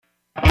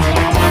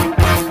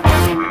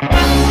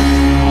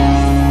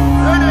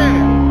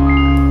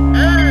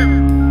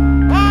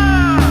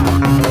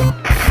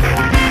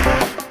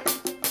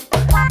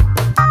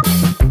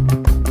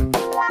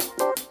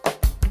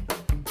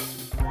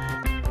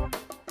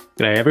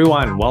G'day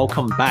everyone,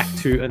 welcome back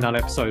to another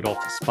episode of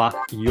Spark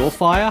Your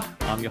Fire.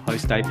 I'm your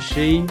host David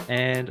Shee,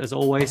 and as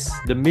always,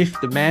 the myth,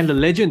 the man, the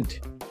legend,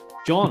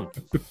 John.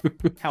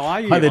 How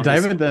are you Hi there, on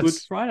this David. Good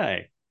That's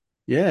Friday?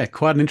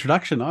 quite an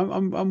introduction.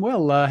 I'm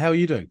well. How are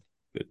you doing?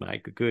 Good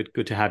mate,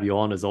 good to have you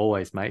on as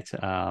always, mate.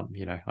 I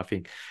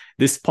think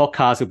this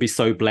podcast would be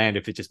so bland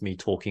if it's just me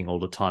talking all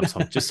the time. So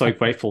I'm just so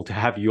grateful to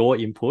have your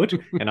input,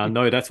 and I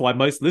know that's why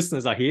most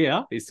listeners are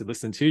here is to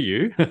listen to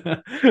you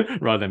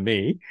rather than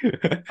me.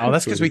 Oh,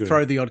 that's because we Good.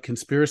 throw the odd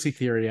conspiracy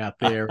theory out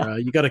there.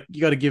 You got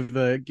to give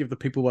the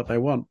people what they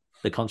want.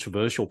 The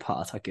controversial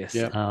part, I guess.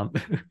 Yeah.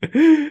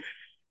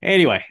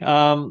 Anyway,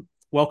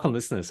 welcome,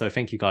 listeners. So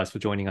thank you guys for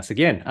joining us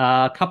again.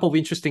 A couple of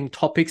interesting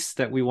topics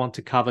that we want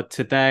to cover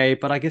today,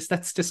 but I guess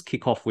let's just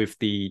kick off with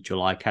the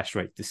July cash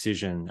rate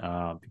decision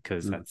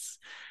because that's,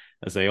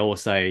 as they always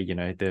say,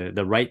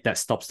 the rate that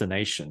stops the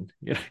nation,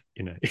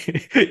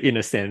 in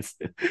a sense.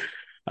 So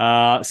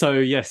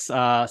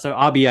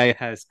RBA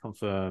has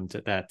confirmed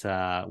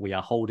that we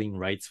are holding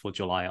rates for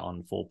July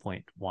on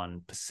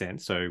 4.1%.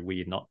 So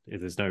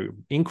there's no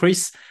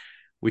increase,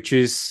 which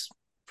is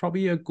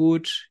probably a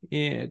good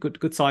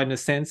sign in a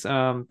sense.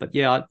 I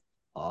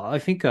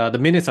think the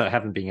minutes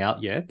haven't been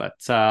out yet, but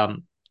I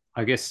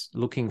guess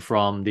looking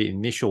from the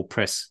initial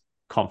press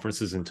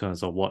conferences in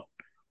terms of what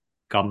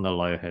Governor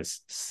Lowe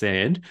has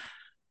said,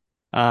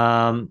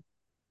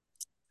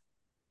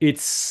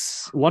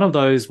 it's one of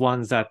those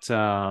ones that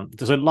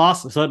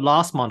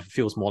last month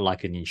feels more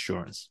like an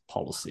insurance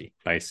policy,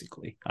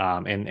 basically,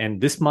 and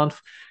this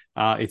month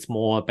it's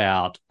more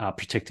about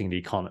protecting the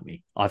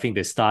economy. I think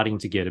they're starting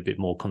to get a bit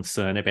more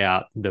concerned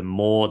about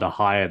the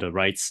higher the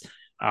rates.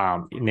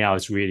 Now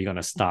it's really going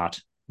to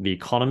start the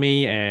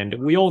economy, and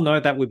we all know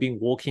that we've been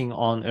walking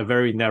on a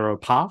very narrow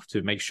path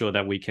to make sure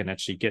that we can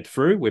actually get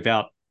through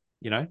without,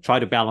 try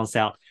to balance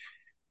out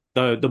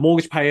the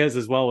mortgage payers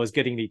as well as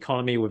getting the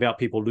economy without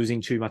people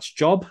losing too much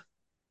job.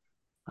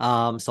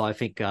 So I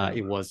think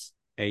it was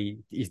a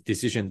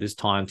decision this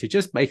time to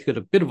just make it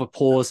a bit of a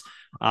pause,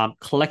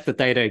 collect the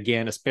data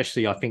again,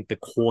 especially I think the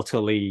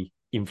quarterly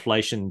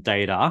inflation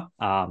data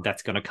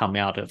that's going to come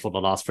out for the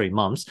last 3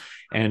 months,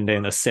 and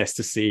then assess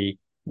to see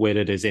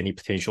whether there's any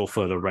potential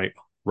further rate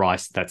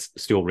rise that's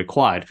still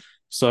required.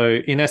 So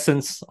in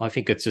essence, I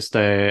think it's just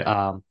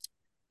a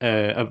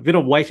bit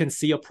of wait and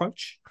see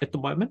approach at the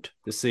moment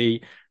to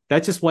see.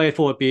 Let's just wait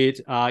for a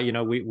bit.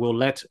 We'll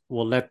let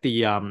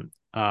the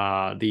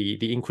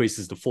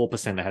increases to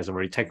 4% that has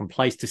already taken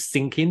place to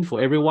sink in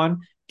for everyone.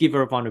 Give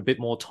everyone a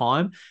bit more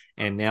time,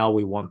 and now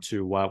we want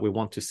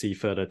to see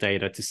further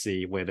data to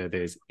see whether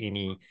there's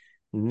any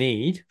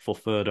need for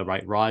further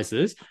rate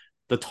rises.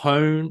 The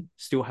tone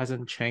still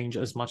hasn't changed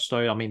as much,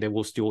 though. I mean, they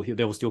will still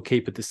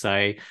keep it to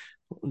say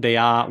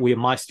we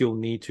might still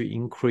need to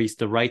increase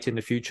the rate in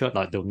the future.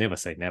 Like, they'll never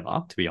say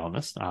never, to be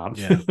honest.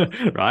 Yeah.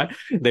 Right?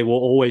 They will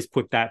always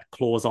put that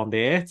clause on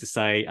there to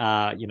say,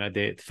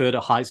 the further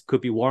hikes could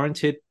be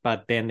warranted,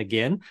 but then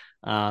again,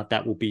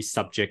 that will be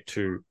subject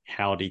to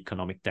how the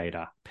economic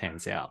data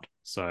pans out.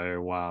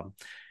 So,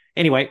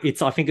 anyway,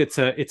 I think it's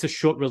a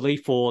short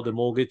relief for the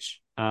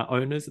mortgage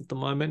owners at the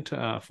moment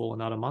for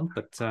another month.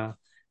 But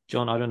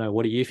John, I don't know.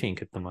 What do you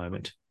think at the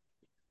moment?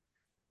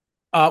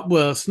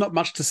 Well, it's not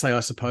much to say,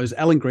 I suppose.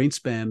 Alan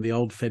Greenspan, the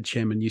old Fed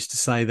chairman, used to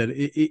say that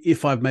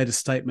if I've made a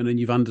statement and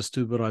you've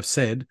understood what I've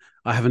said,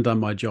 I haven't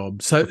done my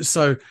job.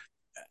 So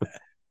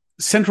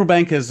central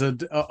bankers are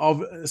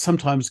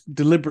sometimes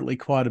deliberately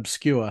quite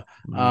obscure,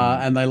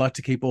 and they like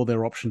to keep all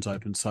their options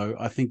open. So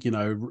I think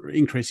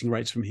increasing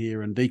rates from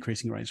here and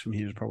decreasing rates from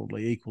here is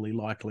probably equally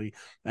likely.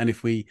 And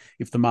if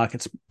the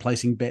market's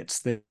placing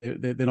bets,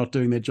 they're not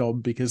doing their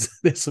job because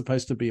they're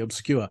supposed to be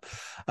obscure.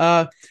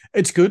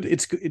 It's good.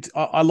 It's good.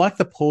 I like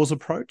the pause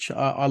approach.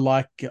 I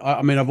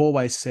mean, I've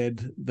always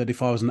said that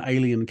if I was an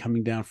alien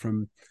coming down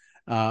from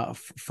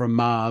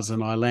Mars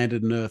and I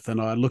landed on Earth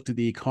and I looked at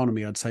the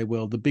economy, I'd say,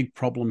 well, the big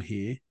problem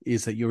here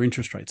is that your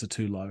interest rates are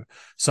too low.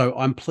 So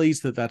I'm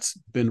pleased that that's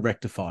been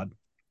rectified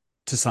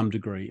to some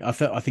degree. I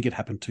think it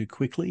happened too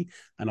quickly,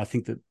 and I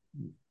think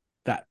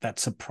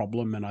that's a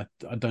problem. And I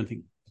don't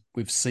think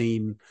we've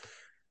seen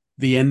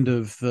the end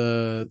of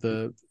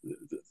the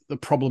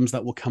problems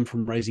that will come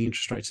from raising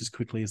interest rates as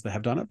quickly as they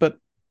have done it. But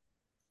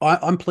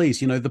I'm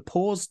pleased. The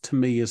pause to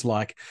me is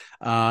like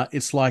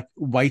it's like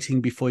waiting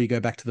before you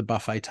go back to the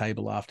buffet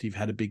table after you've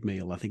had a big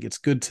meal. I think it's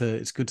good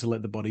to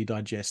let the body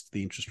digest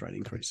the interest rate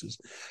increases.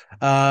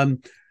 The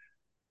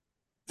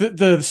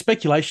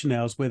speculation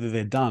now is whether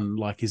they're done.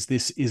 Like, is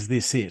this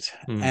it?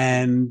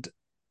 And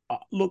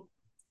look,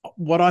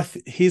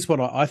 here's what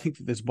I think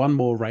that there's one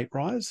more rate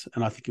rise,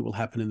 and I think it will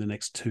happen in the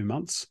next 2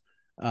 months.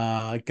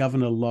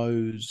 Governor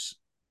Lowe's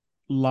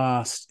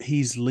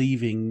he's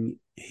leaving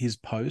his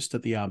post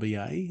at the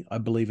RBA, I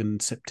believe, in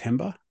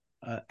September.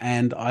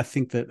 And I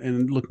think that,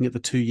 and looking at the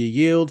 2-year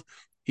yield,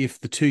 if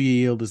the 2-year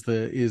yield is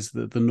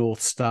the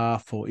North Star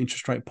for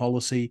interest rate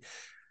policy,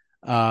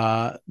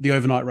 the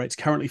overnight rate's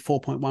currently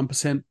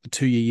 4.1%, the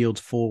 2-year yield's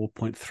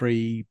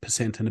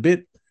 4.3% and a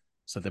bit.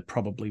 So they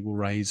probably will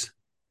raise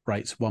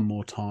rates one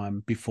more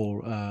time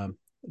before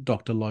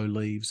Dr. Lowe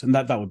leaves, and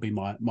that would be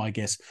my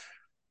guess.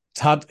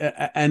 It's hard,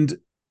 and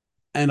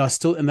then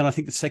I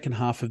think the second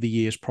half of the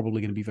year is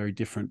probably going to be very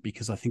different,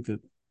 because I think that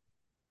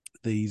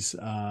these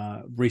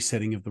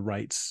resetting of the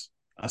rates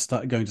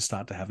are going to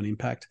start to have an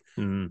impact.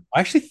 I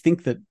actually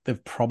think that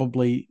they've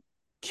probably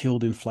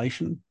killed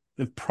inflation.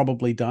 They've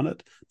probably done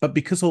it, but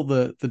because all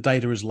the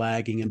data is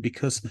lagging, and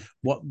because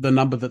what the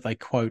number that they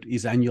quote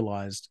is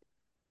annualized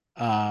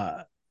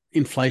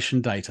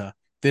inflation data,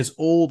 there's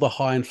all the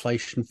high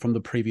inflation from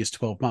the previous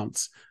 12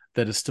 months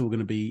that is still going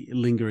to be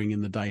lingering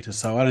in the data.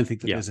 So I don't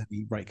think that there's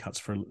any rate cuts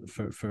for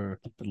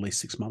at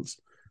least 6 months,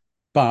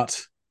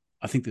 but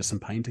I think there's some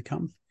pain to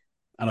come,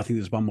 and I think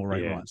there's one more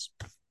rate rise.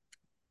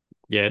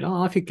 Yeah,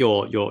 no, I think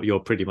you're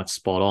pretty much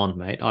spot on,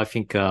 mate. I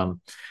think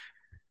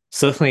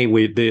certainly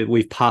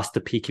we've passed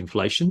the peak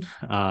inflation,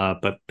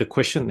 but the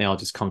question now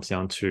just comes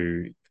down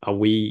to: are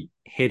we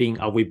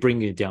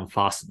bringing it down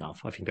fast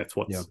enough? I think that's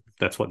what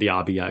the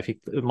RBA. I think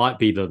it might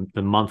be the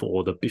month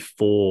or the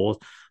before.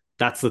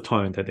 That's the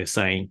tone that they're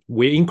saying.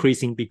 We're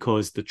increasing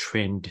because the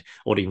trend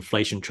or the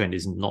inflation trend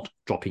is not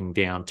dropping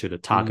down to the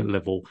target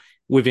level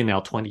within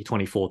our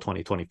 2024,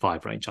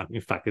 2025 range.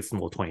 In fact, it's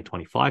more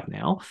 2025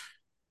 now.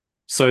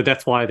 So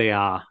that's why they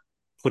are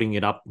putting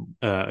it up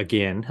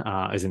again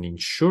as an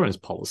insurance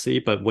policy.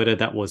 But whether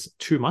that was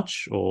too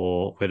much,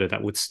 or whether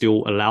that would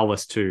still allow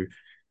us to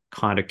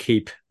kind of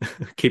keep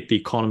the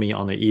economy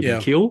on an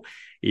even keel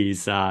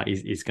is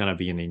going to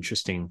be an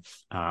interesting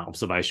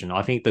observation.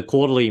 I think the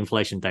quarterly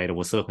inflation data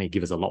will certainly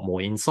give us a lot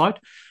more insight,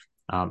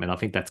 and I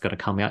think that's going to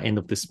come out end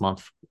of this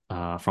month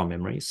from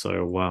memory.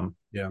 So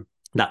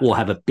that will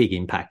have a big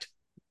impact.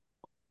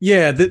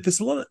 Yeah, there's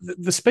a lot of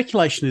the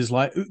speculation is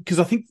like, because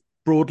I think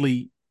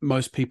broadly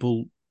most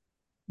people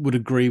would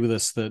agree with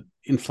us that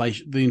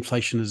the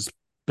inflation has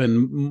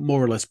been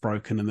more or less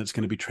broken, and that's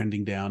going to be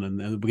trending down, and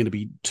we're going to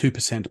be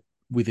 2%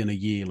 within a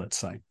year, let's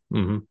say.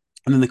 Mm-hmm.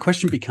 And then the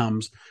question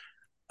becomes,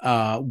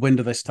 when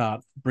do they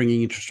start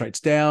bringing interest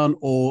rates down,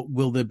 or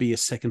will there be a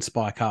second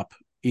spike up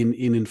in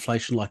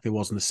inflation like there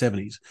was in the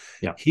 70s?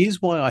 Yeah. Here's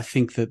why I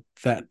think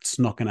that's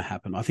not going to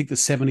happen. I think the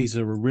 70s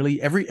are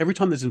really every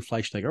time there's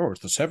inflation, they go, oh,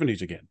 it's the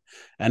 70s again.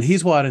 And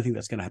here's why I don't think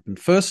that's going to happen.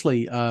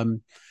 Firstly,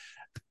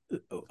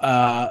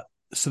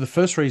 so the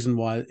first reason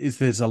why is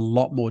there's a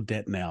lot more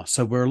debt now.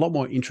 So we're a lot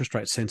more interest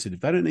rate sensitive.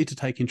 They don't need to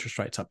take interest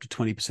rates up to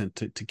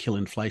 20% to kill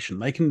inflation.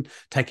 They can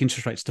take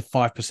interest rates to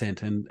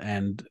 5%,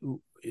 and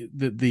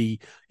the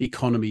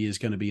economy is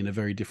going to be in a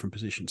very different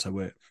position. So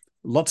we're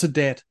lots of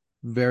debt,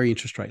 very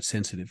interest rate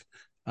sensitive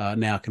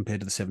now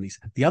compared to the 70s.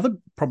 The other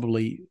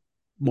probably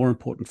more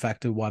important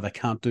factor why they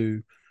can't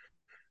do,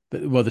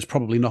 well, there's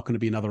probably not going to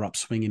be another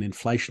upswing in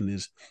inflation,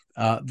 is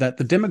that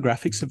the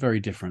demographics are very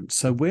different.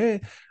 So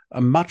we're a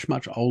much,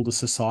 much older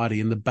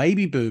society, and the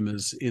baby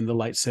boomers in the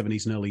late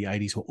 70s and early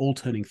 80s were all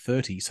turning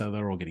 30. So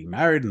they're all getting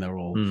married, and they're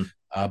all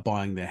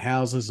buying their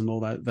houses and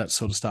all that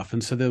sort of stuff.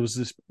 And so there was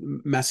this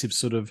massive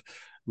sort of,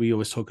 we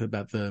always talk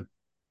about the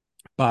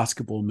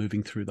basketball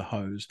moving through the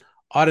hose.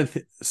 I don't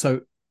think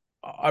so.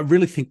 I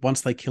really think once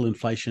they kill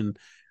inflation,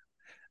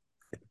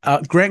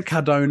 Grant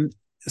Cardone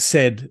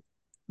said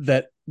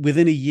that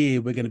within a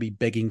year we're going to be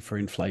begging for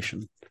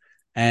inflation,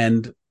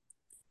 and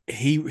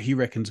he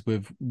reckons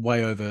we've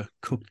way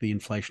overcooked the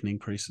inflation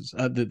increases,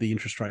 the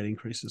interest rate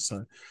increases.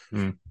 So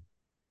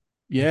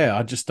yeah,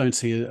 I just don't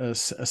see a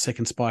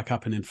second spike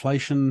up in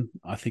inflation.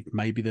 I think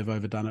maybe they've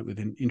overdone it with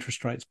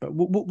interest rates, but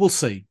we'll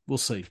see. We'll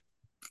see.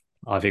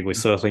 I think we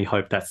certainly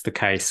hope that's the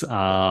case.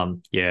 I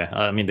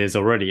mean, there's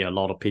already a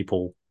lot of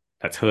people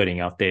that's hurting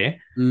out there.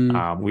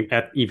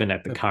 Even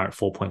at the current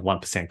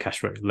 4.1%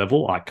 cash rate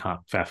level, I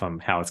can't fathom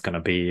how it's going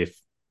to be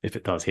if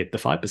it does hit the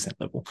 5%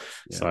 level.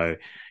 Yeah. So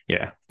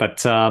yeah,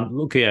 but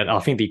look, I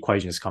think the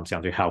equation just comes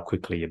down to how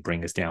quickly it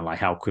brings us down, like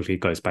how quickly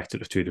it goes back to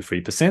the 2 to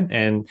 3%,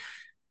 and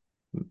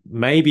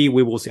maybe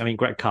we will see. I mean,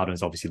 Greg Cardone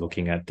is obviously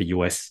looking at the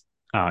US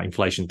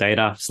inflation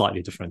data,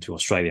 slightly different to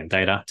Australian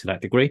data to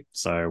that degree.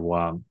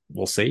 So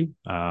we'll see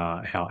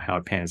how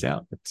it pans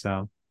out.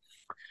 But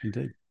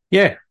indeed,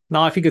 yeah.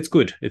 No, I think it's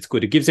good. It's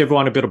good. It gives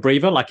everyone a bit of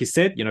breather, like you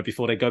said,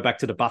 before they go back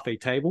to the buffet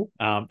table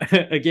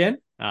again,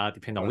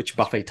 depending on which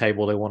buffet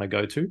table they want to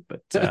go to.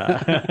 But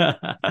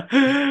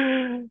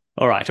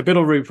all right, a bit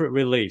of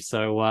relief.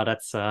 So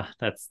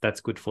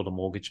that's good for the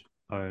mortgage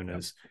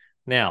owners.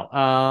 Yep.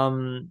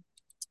 Now,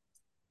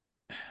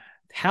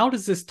 how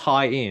does this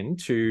tie in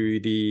to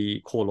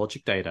the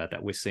CoreLogic data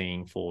that we're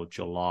seeing for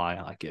July,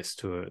 I guess,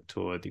 to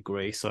a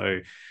degree? So,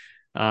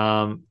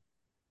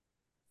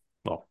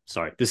 well,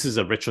 sorry, this is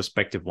a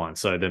retrospective one.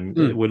 So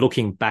we're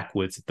looking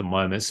backwards at the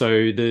moment. So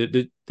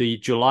the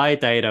July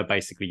data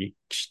basically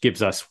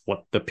gives us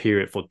what the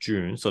period for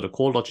June. So the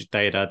CoreLogic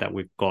data that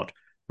we've got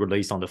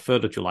released on the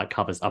 3rd of July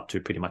covers up to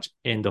pretty much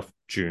end of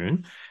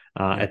June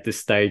at this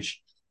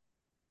stage.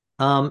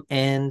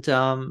 And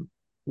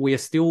we are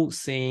still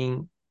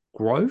seeing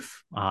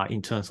growth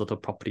in terms of the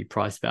property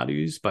price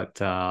values,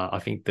 but I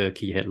think the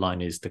key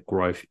headline is the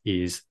growth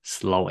is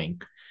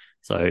slowing.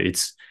 So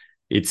it's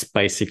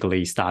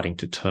basically starting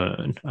to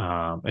turn,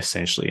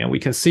 essentially. And we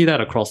can see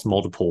that across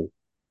multiple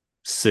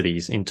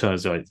cities in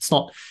terms of it's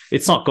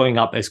not going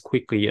up as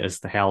quickly as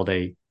how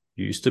they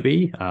used to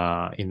be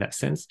in that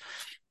sense.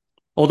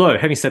 Although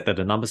having said that,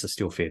 the numbers are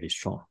still fairly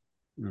strong.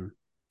 Mm.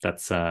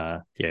 That's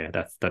what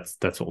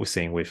we're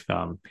seeing with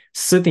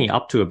Sydney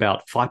up to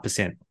about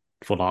 5%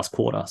 for last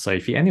quarter. So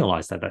if you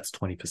annualize that, that's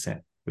 20%,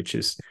 which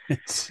is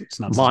It's nuts,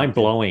 isn't mind it?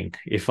 Yeah. blowing.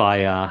 If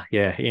I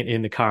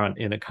in the current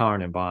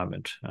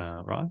environment,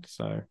 right?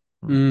 So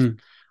Mm.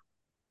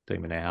 don't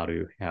even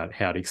know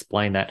how to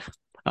explain that.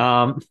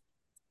 Um,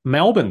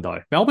 Melbourne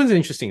though, Melbourne's an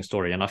interesting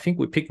story, and I think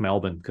we picked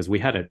Melbourne because we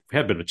had a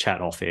bit of a chat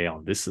off air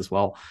on this as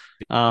well.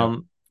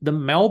 Yep. The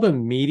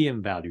Melbourne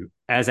median value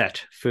as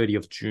at 30th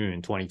of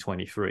June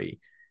 2023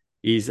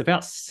 is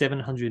about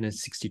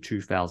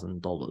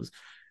 $762,000.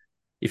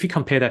 If you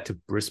compare that to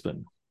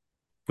Brisbane,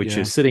 which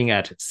Yeah. is sitting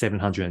at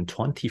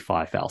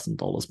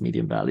 $725,000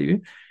 median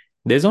value,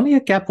 there's only a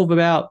gap of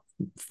about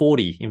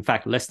 40, in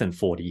fact, less than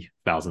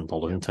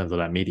 $40,000 in terms of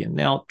that median.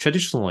 Now,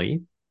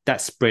 traditionally,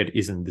 that spread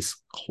isn't this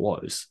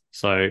close.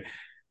 So,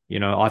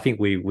 I think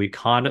we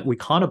kind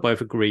of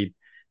both agreed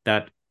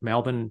that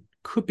Melbourne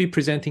could be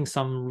presenting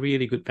some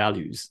really good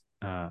values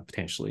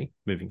potentially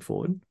moving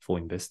forward for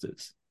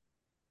investors.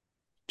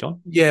 John?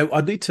 Yeah,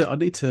 I need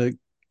to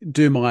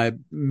do my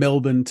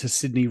Melbourne to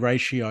Sydney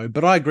ratio,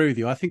 but I agree with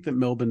you. I think that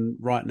Melbourne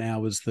right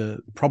now is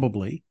the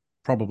probably,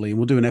 and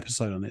we'll do an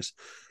episode on this,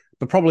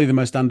 but probably the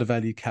most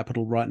undervalued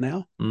capital right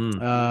now.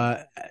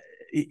 Mm.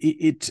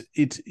 It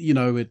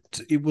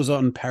was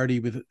on parity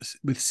with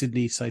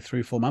Sydney, say 3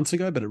 or 4 months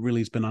ago, but it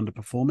really has been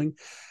underperforming.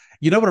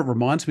 You know what it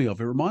reminds me of?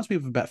 It reminds me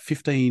of about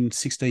 15,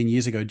 16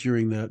 years ago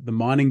during the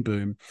mining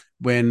boom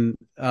when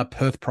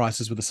Perth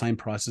prices were the same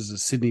prices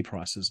as Sydney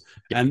prices.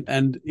 Yeah.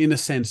 And in a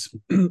sense,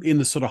 in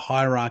the sort of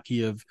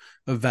hierarchy of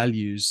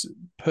values,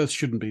 Perth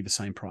shouldn't be the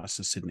same price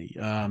as Sydney,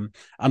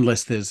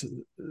 unless there's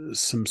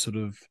some sort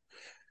of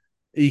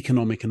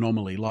economic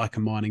anomaly like a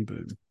mining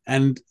boom.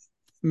 And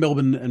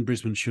Melbourne and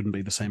Brisbane shouldn't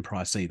be the same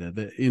price either.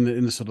 In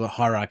the sort of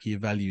hierarchy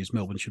of values,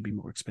 Melbourne should be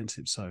more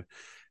expensive. So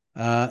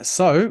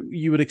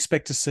you would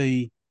expect to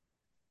see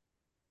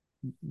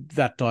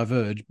that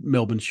diverge.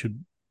 Melbourne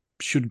should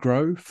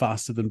grow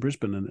faster than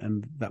Brisbane,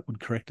 and that would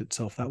correct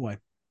itself that way.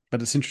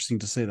 But it's interesting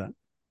to see that.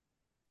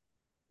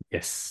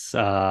 Yes.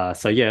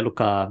 So yeah,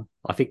 look, I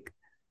think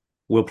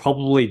we'll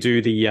probably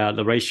do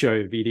the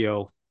ratio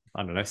video.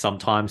 I don't know,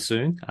 sometime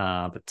soon.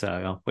 But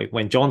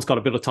when John's got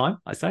a bit of time,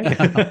 I say.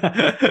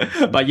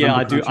 But yeah,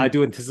 Number I do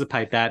crunching.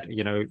 anticipate that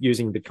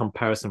using the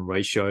comparison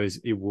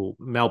ratios,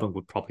 Melbourne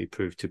would probably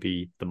prove to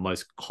be the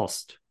most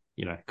cost.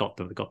 Got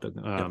the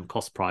Yep.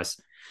 cost price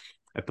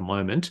at the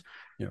moment.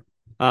 Yep.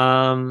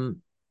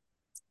 Um,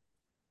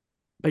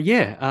 but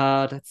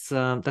yeah, that's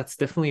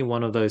definitely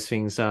one of those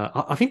things.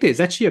 I think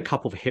there's actually a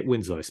couple of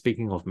headwinds though.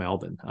 Speaking of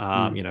Melbourne,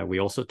 Mm. we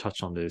also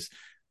touched on this.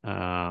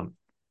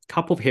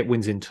 Couple of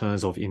headwinds in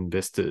terms of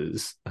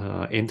investors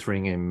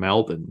entering in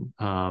Melbourne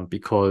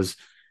because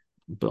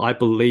I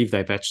believe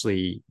they've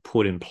actually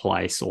put in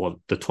place, or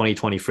the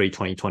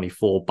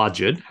 2023-2024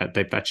 budget,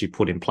 they've actually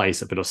put in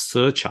place a bit of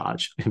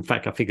surcharge. In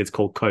fact, I think it's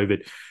called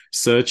COVID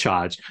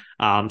surcharge.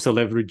 So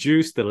they've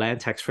reduced the land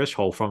tax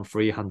threshold from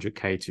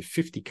 300K to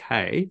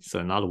 50K. So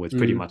in other words,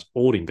 pretty Mm. much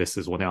all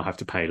investors will now have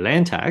to pay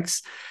land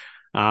tax.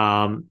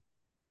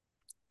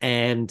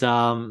 And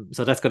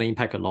so that's going to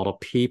impact a lot of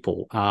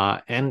people.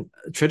 And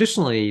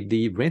traditionally,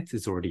 the rent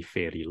is already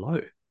fairly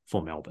low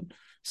for Melbourne.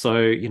 So,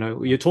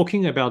 you're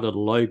talking about a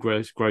low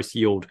gross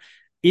yield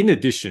in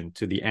addition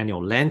to the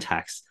annual land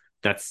tax.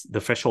 That's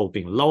the threshold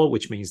being lower,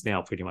 which means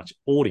now pretty much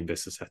all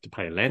investors have to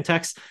pay a land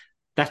tax.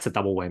 That's a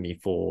double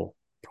whammy for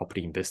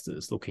property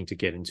investors looking to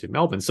get into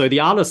Melbourne. So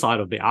the other side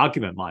of the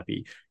argument might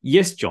be,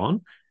 yes,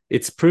 John,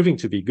 it's proving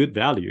to be good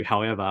value.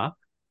 However,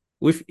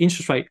 with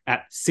interest rate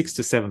at 6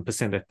 to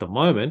 7% at the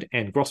moment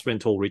and gross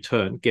rental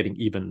return getting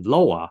even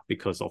lower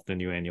because of the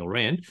new annual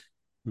rent,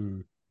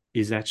 Mm.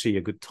 is actually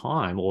a good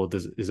time, or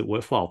is it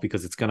worthwhile?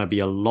 Because it's going to be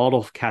a lot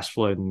of cash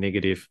flow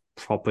negative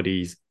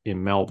properties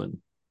in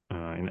Melbourne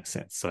in that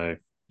sense. So,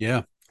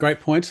 Yeah,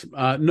 great point.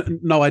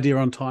 No idea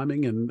on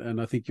timing,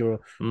 and I think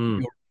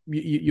mm,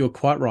 you're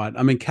quite right.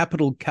 I mean,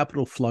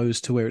 capital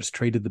flows to where it's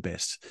treated the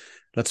best.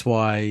 That's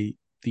why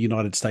the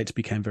United States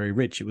became very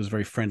rich. It was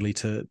very friendly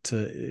to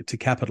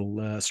capital.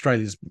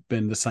 Australia's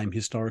been the same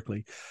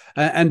historically,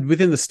 and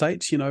within the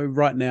states,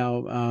 right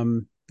now,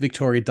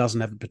 Victoria doesn't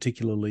have a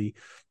particularly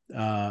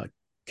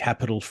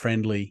capital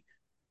friendly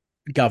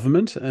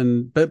government,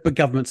 but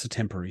governments are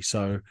temporary,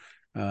 so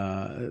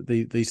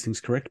these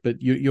things correct.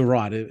 But you're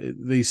right.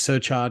 These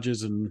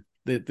surcharges and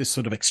this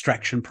sort of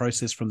extraction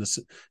process from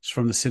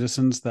the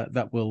citizens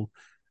that will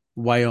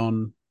weigh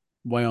on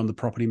the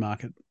property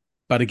market.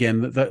 But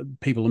again, the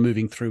people are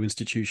moving through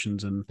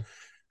institutions, and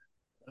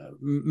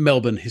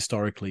Melbourne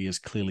historically is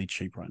clearly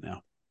cheap right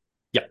now.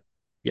 yeah,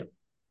 yeah.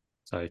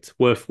 So it's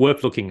worth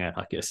looking at,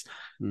 I guess.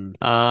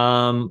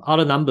 Mm.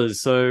 Other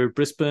numbers. So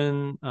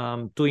Brisbane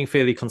doing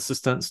fairly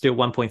consistent, still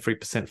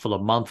 1.3% for the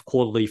month,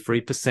 quarterly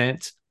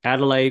 3%.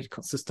 Adelaide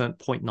consistent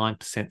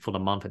 0.9% for the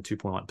month and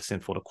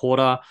 2.1% for the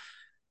quarter.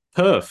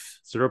 Perth,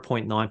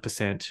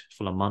 0.9%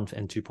 for the month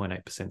and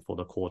 2.8% for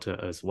the quarter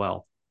as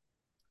well.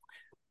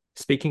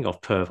 Speaking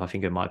of Perth, I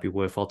think it might be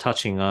worthwhile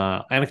touching.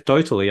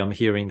 Anecdotally, I'm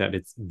hearing that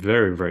it's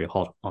very, very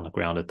hot on the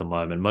ground at the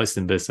moment. Most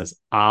investors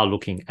are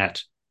looking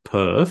at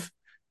Perth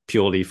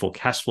purely for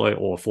cash flow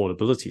or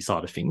affordability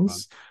side of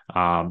things.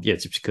 Yeah,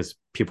 it's because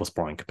people's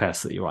borrowing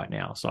capacity right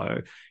now. So,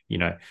 you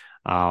know,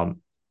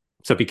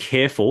 so be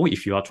careful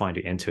if you are trying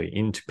to enter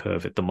into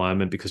Perth at the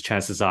moment, because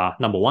chances are,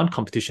 number one,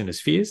 competition is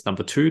fierce.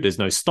 Number two, there's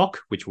no stock,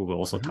 which we will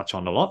also touch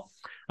on a lot.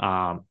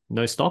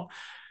 No stock.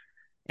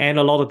 And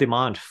a lot of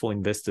demand for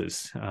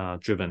investors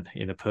driven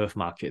in the Perth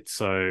market.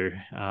 So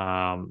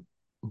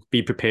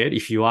be prepared.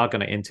 If you are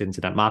going to enter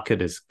into that market,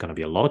 there's going to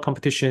be a lot of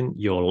competition.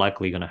 You're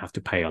likely going to have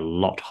to pay a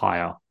lot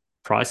higher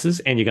prices,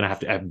 and you're going to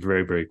have to act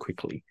very, very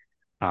quickly,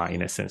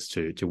 in a sense,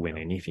 to win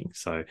anything.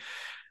 So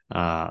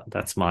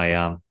that's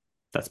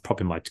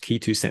probably my key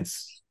 2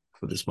 cents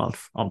for this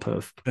month on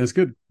Perth. That's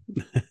good.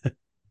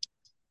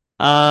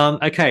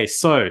 Okay,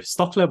 so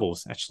stock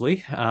levels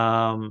actually.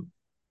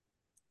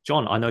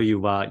 John, I know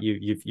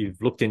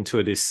you've looked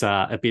into this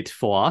a bit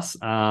for us.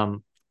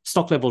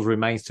 Stock levels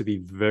remains to be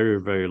very,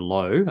 very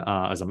low.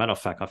 As a matter of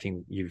fact, I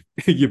think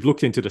you've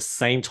looked into the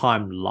same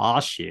time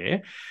last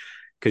year,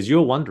 because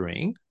you're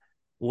wondering,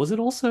 was it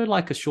also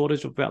like a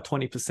shortage of about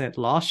 20%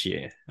 last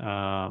year?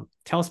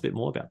 Tell us a bit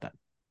more about that.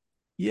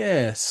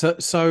 Yeah. So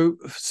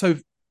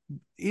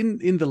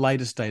in the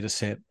latest data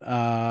set,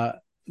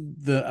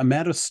 the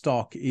amount of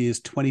stock is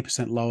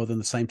 20% lower than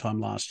the same time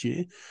last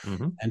year,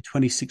 and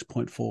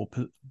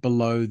 26.4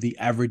 below the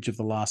average of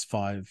the last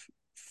 5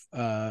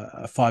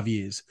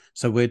 years.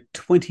 So we're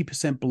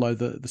 20% below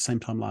the same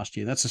time last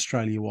year. That's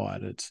Australia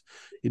wide. It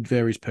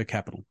varies per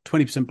capita.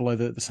 20% below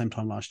the same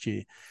time last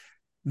year.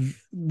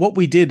 What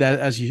we did,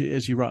 as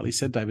you rightly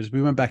said, David, is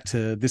we went back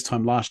to this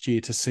time last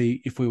year to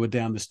see if we were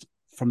down this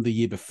from the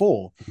year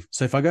before.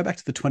 So if I go back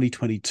to the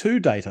 2022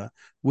 data,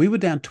 we were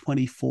down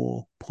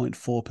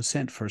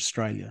 24.4% for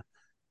Australia,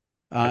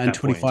 and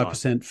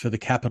 25% for the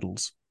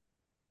capitals.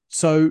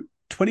 So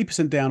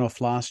 20% down off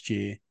last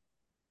year,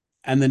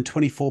 and then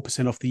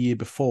 24% off the year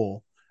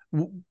before.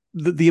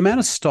 The amount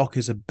of stock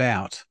is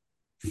about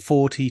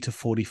 40 to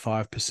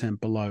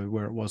 45% below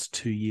where it was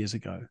 2 years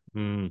ago.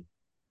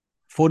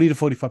 40 to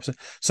 45%.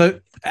 So,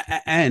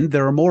 and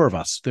there are more of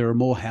us. There are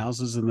more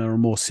houses, and there are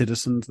more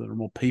citizens. There are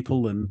more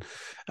people, and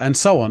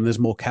so on. There's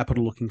more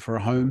capital looking for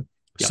a home.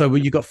 Yep. So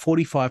when you've got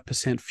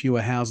 45% fewer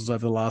houses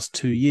over the last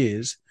 2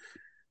 years,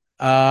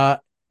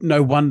 no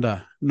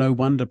wonder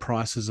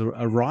prices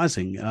are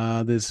rising.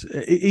 There's,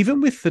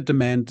 even with the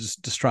demand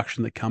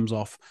destruction that comes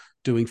off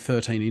doing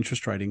 13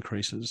 interest rate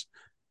increases,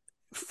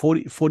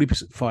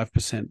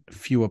 45%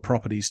 fewer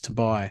properties to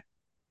buy.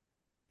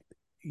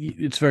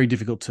 It's very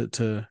difficult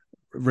to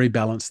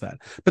rebalance that.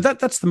 But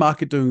that's the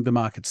market doing the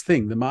market's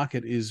thing. The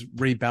market is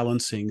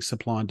rebalancing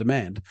supply and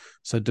demand.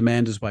 So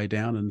demand is way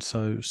down, and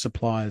so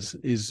supply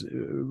is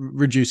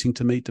reducing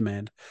to meet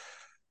demand.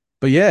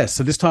 But yeah,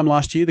 so this time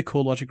last year, the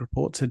CoreLogic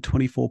report said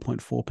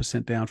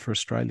 24.4% down for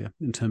Australia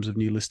in terms of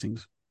new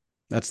listings.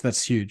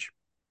 That's huge.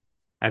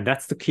 And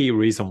that's the key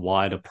reason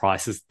why the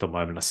prices at the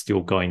moment are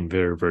still going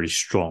very, very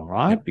strong,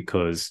 right? Yep.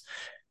 Because,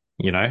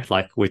 you know,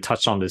 like we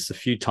touched on this a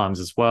few times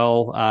as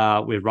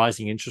well, with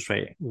rising interest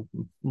rate,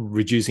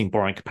 reducing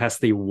borrowing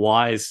capacity,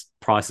 why is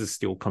prices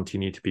still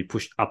continue to be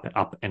pushed up and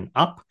up and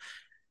up?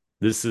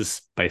 This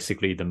is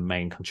basically the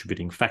main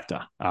contributing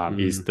factor,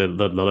 is the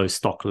low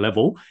stock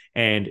level.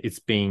 And it's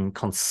been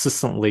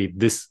consistently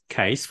this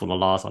case for the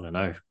last, I don't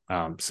know,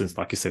 since,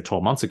 like you said,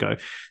 12 months ago.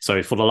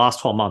 So for the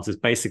last 12 months,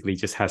 it basically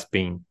just has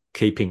been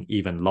keeping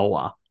even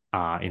lower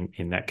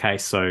in that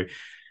case. So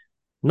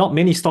not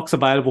many stocks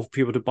available for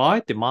people to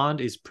buy.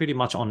 Demand is pretty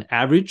much on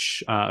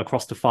average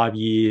across the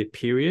 5-year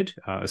period,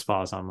 as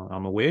far as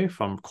I'm aware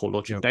from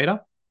CoreLogic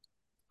data.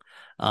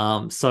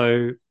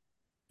 So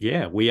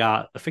yeah, we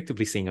are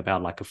effectively seeing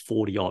about like a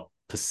 40%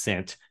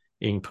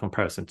 in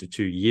comparison to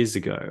 2 years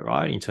ago,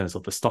 right? In terms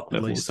of the stock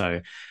level.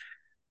 So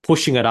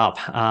pushing it up.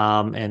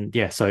 And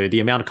yeah, so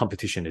the amount of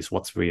competition is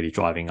what's really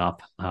driving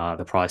up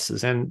the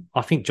prices. And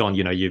I think, John,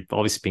 you know, you've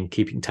obviously been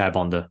keeping tab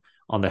on the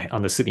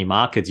Sydney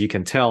markets. You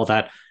can tell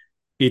that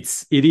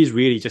it is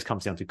really just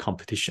comes down to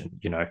competition.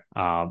 You know,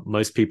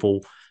 most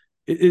people,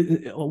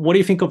 what do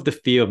you think of the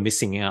fear of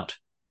missing out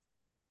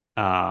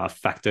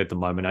factor at the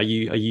moment? Are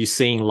you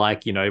seeing,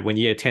 like, you know, when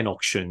you attend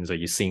auctions, are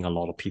you seeing a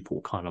lot of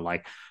people kind of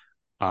like,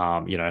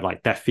 you know,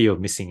 like that fear of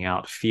missing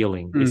out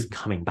feeling is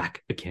coming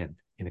back again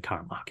in the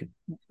current market?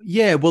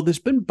 Yeah, well, there's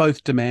been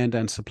both demand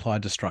and supply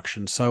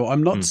destruction. So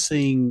I'm not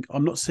seeing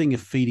a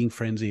feeding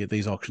frenzy at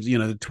these auctions. You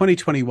know,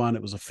 2021,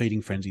 it was a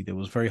feeding frenzy. There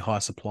was very high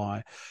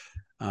supply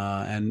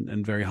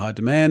and very high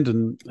demand,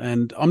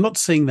 and I'm not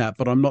seeing that,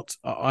 but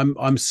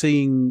I'm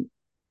seeing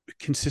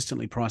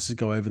consistently prices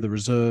go over the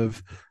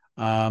reserve.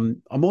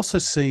 I'm also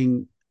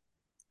seeing,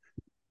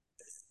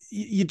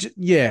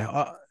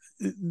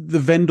 the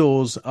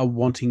vendors are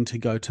wanting to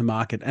go to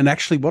market. And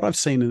actually what I've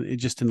seen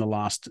just in the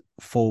last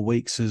 4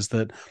 weeks is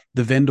that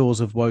the vendors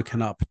have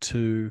woken up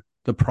to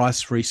the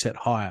price reset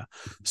higher.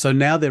 So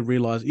now they've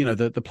realized,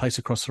 the place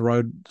across the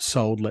road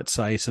sold, let's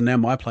say. So now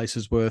my place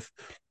is worth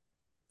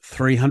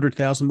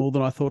 300,000 more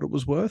than I thought it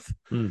was worth.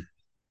 Mm.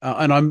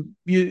 And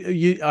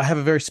I have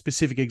a very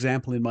specific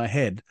example in my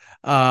head,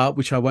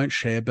 which I won't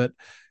share, but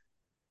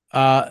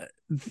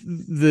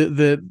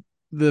the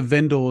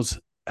vendors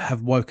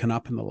have woken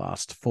up in the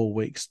last 4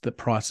 weeks. The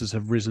prices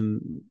have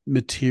risen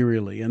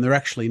materially, and they're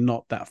actually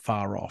not that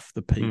far off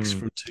the peaks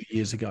from 2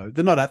 years ago.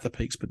 They're not at the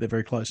peaks, but they're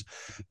very close.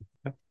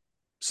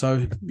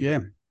 So yeah,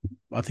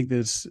 I think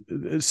there's.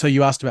 So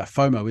you asked about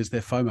FOMO. Is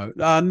there FOMO?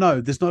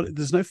 No, there's not.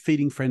 There's no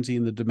feeding frenzy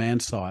in the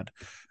demand side,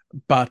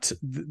 but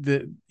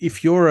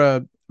if you're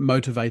a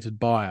motivated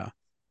buyer,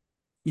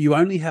 you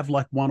only have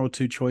like one or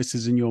two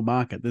choices in your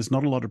market. There's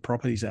not a lot of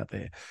properties out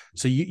there,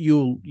 so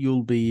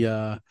you'll be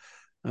a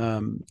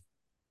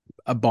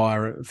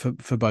buyer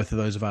for both of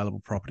those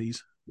available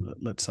properties.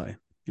 Let's say,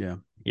 yeah.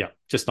 Yeah,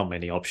 just not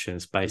many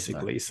options,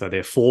 basically. So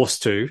they're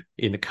forced to,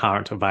 in the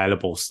current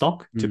available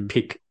stock, to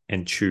pick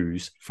and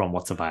choose from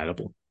what's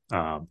available.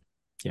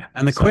 Yeah.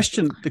 And the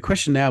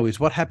question now is,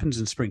 what happens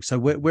in spring? So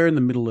we're in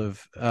the middle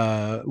of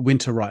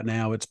winter right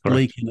now. It's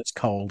bleak and it's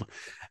cold,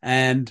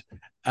 and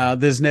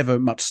there's never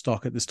much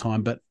stock at this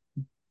time. But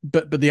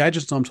the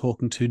agents I'm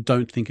talking to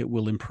don't think it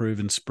will improve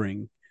in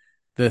spring.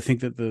 They think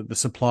that the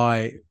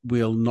supply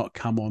will not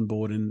come on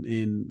board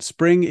in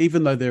spring,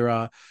 even though there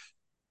are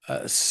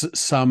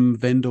some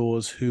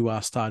vendors who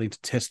are starting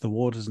to test the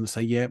waters and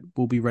say, yeah,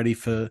 we'll be ready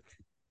for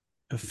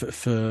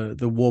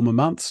the warmer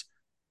months.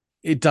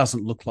 It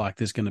doesn't look like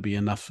there's going to be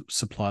enough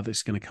supply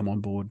that's going to come on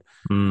board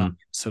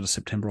sort of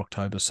September,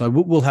 October. So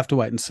we'll have to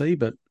wait and see,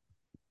 but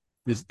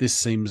this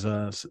seems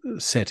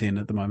set in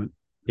at the moment.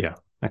 Yeah.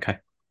 Okay.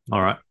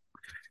 All right.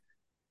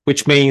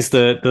 Which means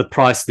the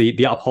price, the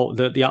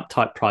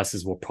uptight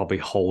prices will probably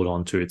hold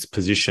on to its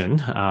position,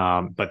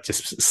 but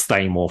just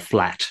stay more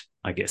flat,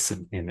 I guess,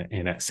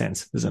 in that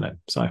sense, isn't it?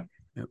 So,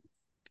 yep.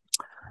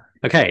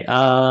 Okay. So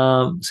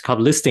a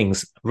couple of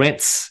listings,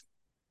 rents.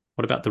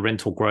 What about the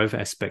rental growth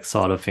aspect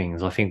side of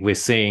things? I think we're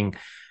seeing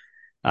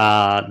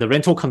the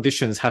rental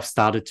conditions have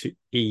started to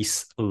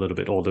ease a little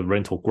bit, or the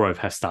rental growth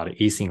has started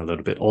easing a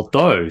little bit,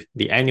 although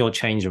the annual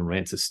change in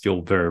rents is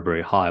still very,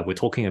 very high. We're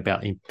talking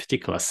about, in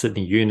particular,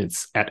 Sydney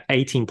units at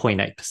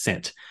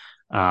 18.8%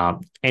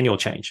 annual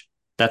change.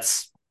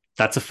 That's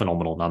a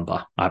phenomenal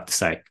number, I have to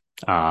say,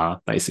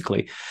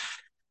 basically.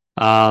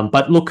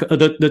 But look,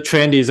 the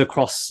trend is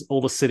across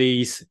all the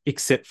cities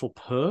except for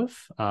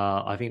Perth.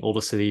 I think all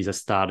the cities have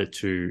started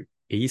to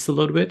ease a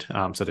little bit.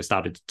 So they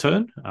started to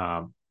turn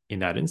in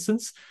that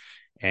instance.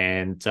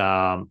 And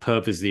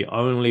Perth is the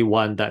only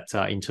one that,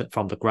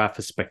 from the graph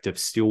perspective,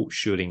 still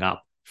shooting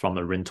up from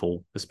a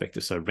rental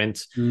perspective. So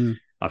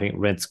I think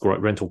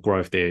rental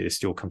growth there is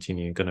still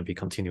going to be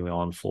continuing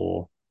on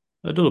for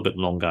a little bit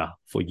longer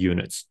for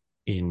units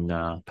in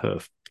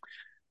Perth.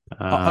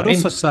 I'd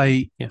also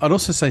say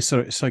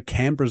so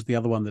Canberra's the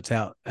other one that's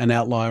an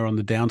outlier on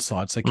the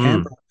downside. So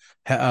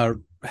Canberra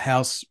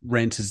house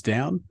rent is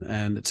down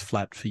and it's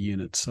flat for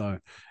units. So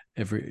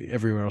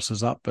everywhere else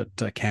is up, but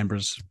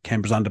Canberra's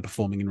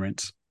underperforming in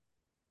rents.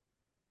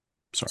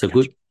 Sorry. So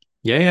good.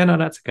 Yeah, no,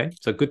 that's okay.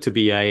 So good to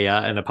be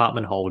an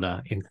apartment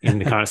holder in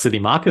the current city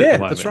market at the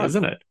moment, that's right.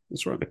 Isn't it?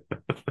 That's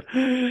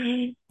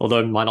right.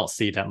 Although might not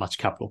see that much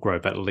capital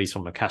growth, but at least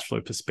from a cash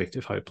flow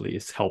perspective, hopefully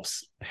it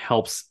helps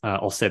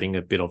offsetting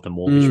a bit of the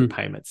mortgage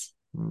repayments.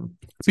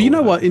 But you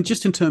know what? In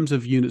terms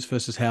of units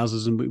versus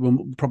houses, and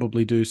we'll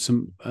probably do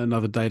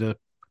another data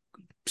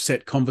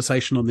set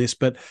conversation on this,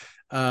 but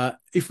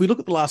if we look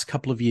at the last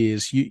couple of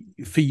years,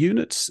 for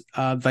units,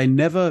 they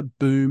never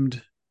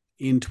boomed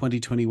in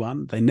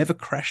 2021. They never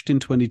crashed in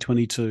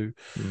 2022,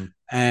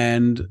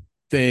 and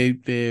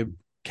they're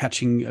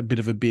catching a bit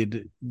of a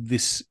bid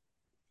this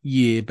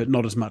year, but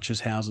not as much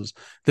as houses.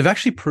 They've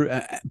actually,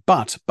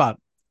 but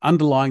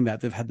underlying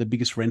that, they've had the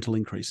biggest rental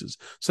increases.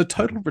 So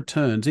total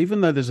returns,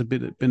 even though there's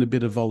been a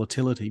bit of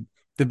volatility,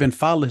 they've been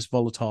far less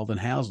volatile than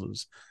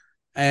houses,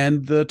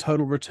 and the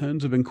total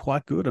returns have been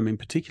quite good. I mean,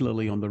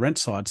 particularly on the rent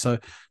side. So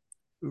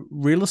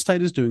real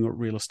estate is doing what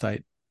real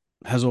estate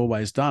has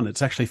always done.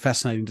 It's actually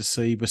fascinating to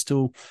see. We're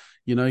still,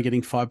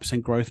 getting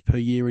 5% growth per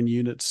year in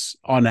units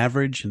on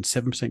average, and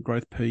 7%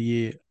 growth per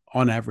year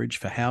on average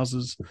for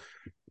houses.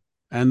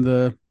 And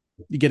you're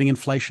getting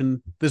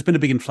inflation. There's been a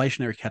big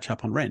inflationary catch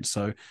up on rents.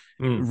 So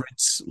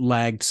rents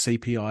lagged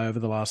CPI over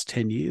the last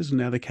 10 years, and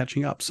now they're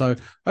catching up. So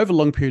over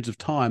long periods of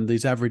time,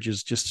 these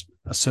averages just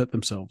assert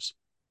themselves.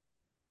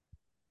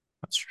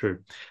 That's true.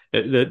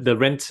 The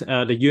rent,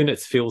 the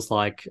units feels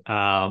like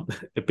a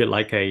bit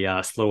like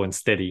a slow and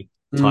steady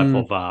type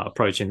of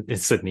approach in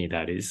Sydney.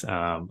 That is,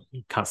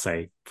 can't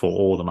say for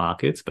all the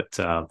markets, but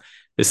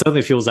it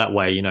certainly feels that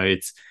way.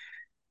 It's,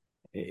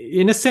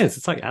 in a sense,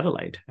 it's like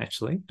Adelaide,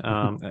 actually.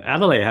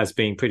 Adelaide has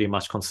been pretty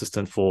much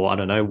consistent for, 1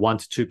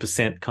 to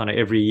 2% kind of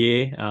every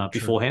year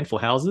beforehand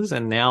for houses,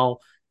 and now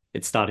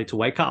it's started to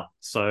wake up.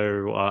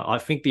 So I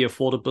think the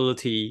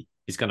affordability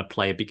is going to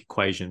play a big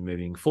equation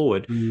moving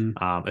forward,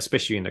 Mm.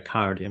 especially in the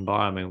current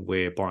environment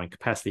where borrowing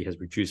capacity has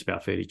reduced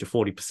about 30 to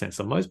 40%.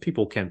 So most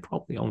people can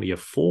probably only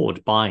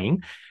afford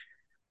buying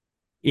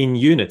in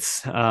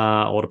units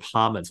or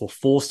apartments, or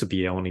forced to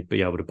be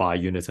able to buy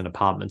units and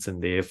apartments,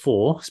 and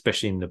therefore,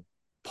 especially in the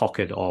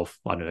pocket of,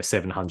 I don't know,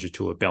 700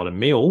 to about a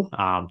mil,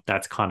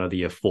 that's kind of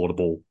the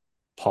affordable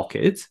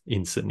pocket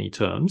in Sydney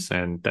terms,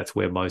 and that's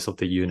where most of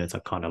the units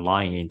are kind of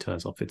lying in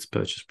terms of its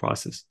purchase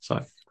prices.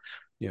 So,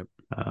 Yep.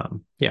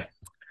 Yeah.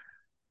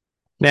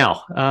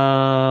 Now,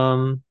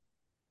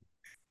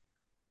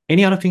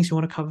 any other things you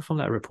want to cover from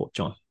that report,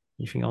 John?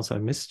 Anything else I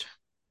missed?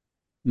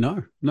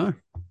 No.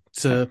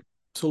 It's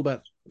all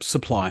about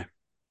supply.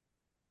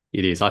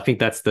 It is. I think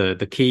that's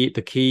the key.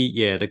 The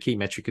key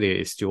metric there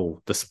is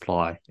still the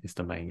supply is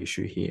the main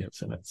issue here,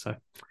 isn't it? So,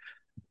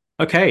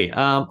 okay.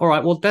 All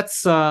right. Well,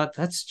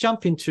 let's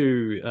jump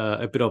into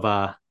a bit of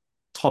a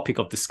topic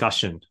of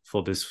discussion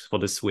for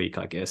this week,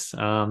 I guess.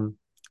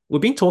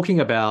 We've been talking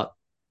about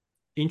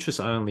interest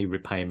only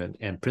repayment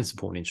and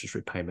principal and interest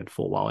repayment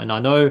for a while, and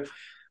I know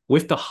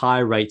with the high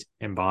rate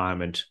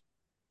environment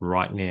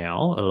right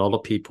now, a lot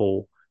of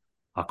people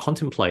are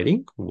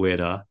contemplating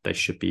whether they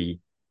should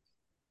be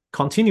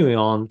continuing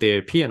on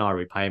their P&I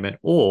repayment,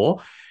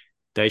 or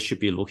they should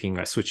be looking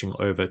at switching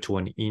over to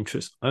an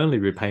interest-only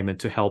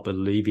repayment to help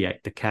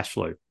alleviate the cash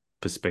flow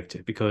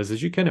perspective. Because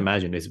as you can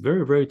imagine, it's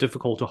very, very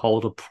difficult to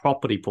hold a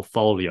property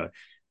portfolio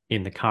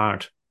in the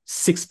current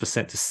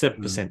 6% to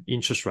 7%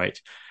 interest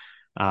rate,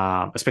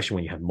 especially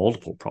when you have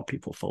multiple property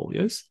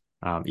portfolios,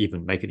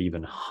 even make it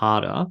even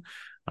harder.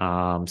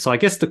 So I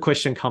guess the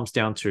question comes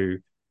down to,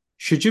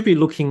 should you be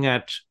looking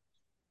at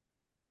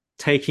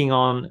taking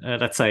on,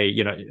 let's say,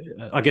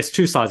 I guess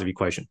two sides of the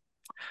equation.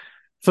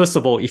 First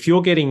of all, if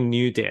you're getting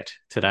new debt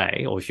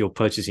today, or if you're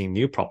purchasing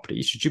new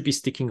property, should you be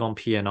sticking on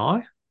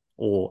P&I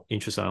or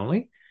interest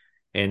only?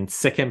 And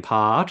second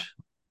part,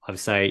 I would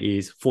say,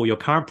 is for your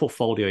current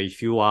portfolio,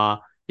 if you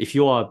are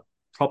a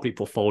property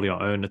portfolio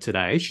owner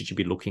today, should you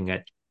be looking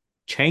at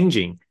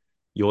changing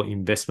your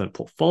investment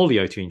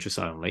portfolio to interest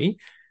only,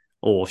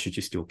 or should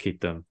you still keep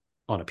them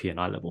on a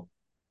P&I level?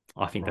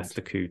 I think that's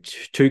the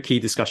two key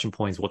discussion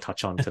points we'll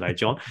touch on today,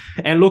 John.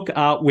 And look,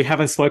 we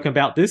haven't spoken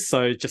about this,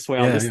 so just for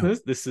our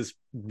listeners, this is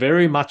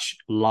very much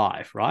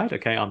live, right?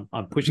 Okay,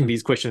 I'm pushing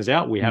these questions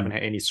out. We haven't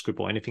had any script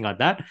or anything like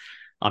that.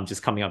 I'm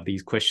just coming up with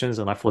these questions,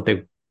 and I thought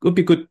they would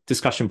be good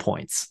discussion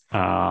points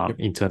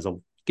in terms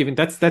of giving.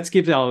 That's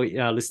give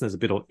our listeners a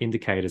bit of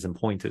indicators and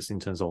pointers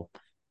in terms of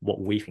what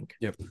we think.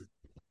 Yep.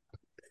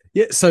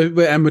 Yeah. So,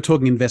 and we're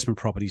talking investment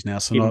properties now.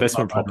 So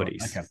investment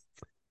properties. Okay.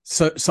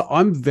 So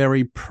I'm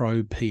very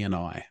pro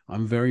P&I.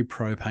 I'm very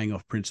pro paying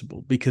off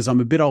principal, because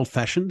I'm a bit old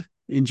fashioned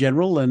in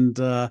general, and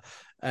I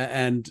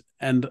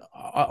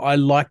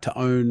like to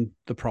own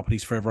the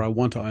properties forever. I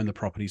want to own the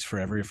properties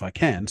forever if I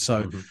can.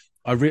 So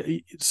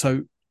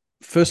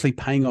firstly,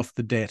 paying off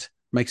the debt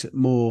makes it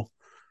more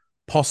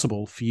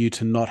possible for you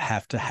to not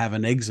have to have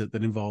an exit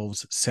that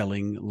involves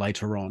selling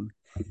later on.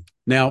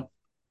 Now,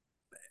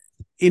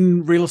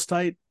 in real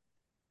estate,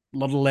 a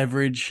lot of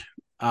leverage.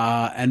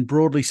 And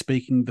broadly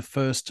speaking, the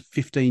first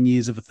 15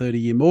 years of a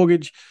 30-year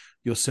mortgage,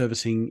 you're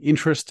servicing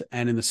interest,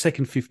 and in the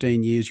second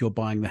 15 years, you're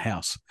buying the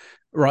house,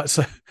 right?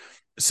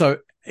 So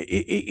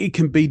it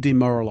can be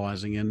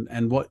demoralizing,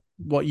 and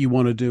what you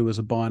want to do as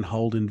a buy and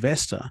hold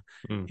investor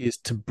is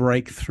to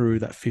break through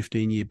that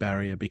 15-year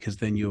barrier, because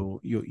then you're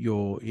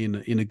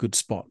in a good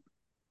spot.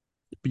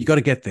 But you got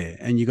to get there,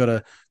 and you got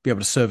to be able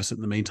to service it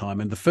in the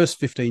meantime. And the first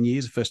 15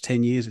 years, the first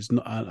 10 years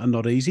are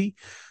not easy.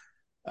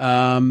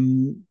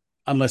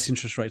 Unless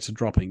interest rates are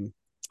dropping.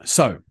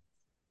 So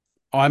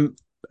I'm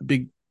a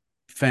big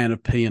fan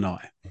of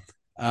P&I.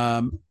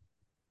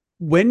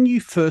 When you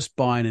first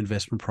buy an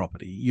investment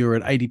property, you're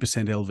at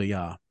 80%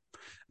 LVR.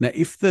 Now,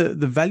 if the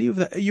value of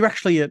that, you're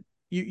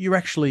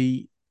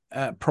actually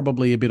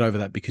probably a bit over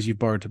that, because you've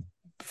borrowed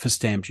for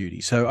stamp duty.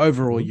 So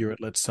overall, you're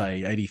at, let's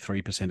say,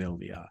 83%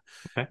 LVR.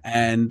 Okay.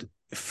 And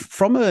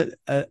from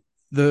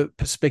the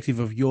perspective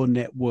of your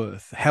net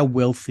worth, how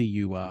wealthy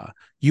you are,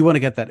 you want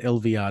to get that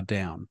LVR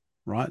down.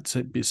 Right. So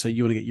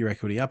you want to get your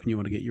equity up, and you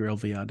want to get your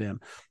LVR down.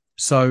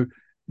 So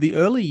the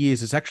early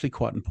years is actually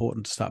quite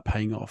important to start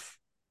paying off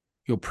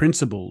your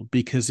principal,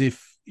 because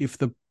if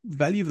the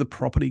value of the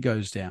property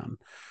goes down,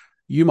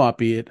 you might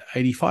be at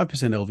 85%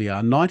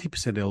 LVR,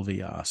 90%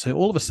 LVR. So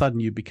all of a sudden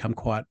you become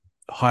quite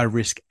high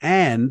risk,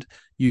 and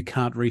you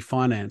can't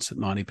refinance at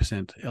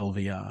 90%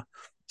 LVR.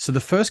 So the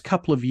first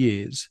couple of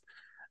years,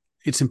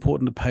 it's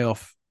important to pay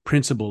off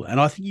principal.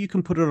 And I think you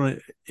can put it on,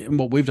 and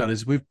what we've done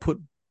is we've put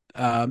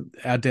our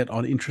debt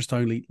on interest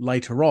only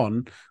later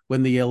on,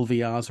 when the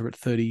LVRs are at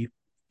 30%,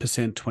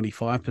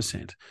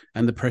 25%,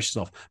 and the pressure's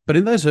off. But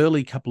in those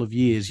early couple of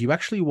years, you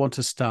actually want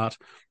to start,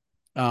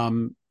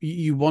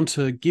 you want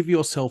to give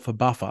yourself a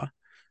buffer,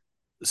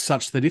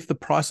 such that if the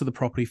price of the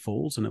property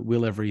falls, and it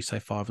will every, say,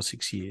 5 or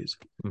 6 years,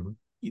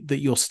 that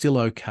you're still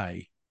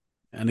okay.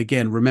 And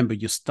again, remember,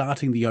 you're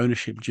starting the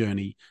ownership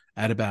journey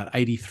at about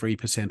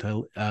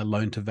 83%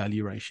 loan to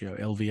value ratio,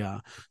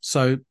 LVR.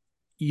 So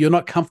you're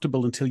not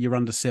comfortable until you're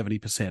under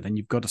 70%, and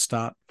you've got to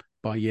start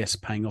by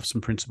paying off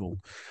some principal.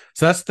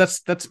 So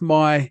that's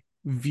my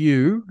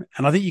view,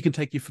 and I think you can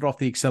take your foot off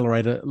the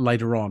accelerator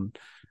later on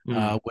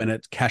when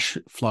it cash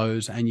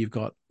flows and you've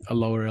got a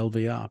lower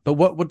LVR. But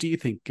what do you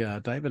think,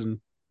 David? And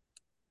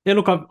yeah,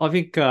 look, I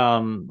think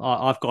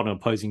I've got an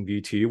opposing view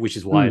to you, which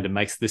is why it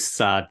makes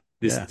this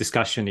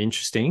discussion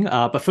interesting.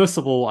 But first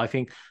of all, I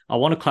think I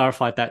want to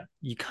clarify that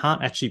you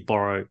can't actually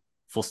borrow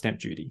for stamp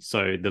duty.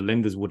 So the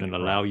lenders wouldn't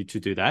allow you to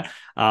do that.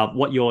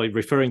 What you're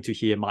referring to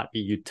here might be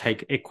you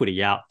take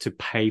equity out to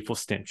pay for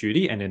stamp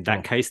duty. And in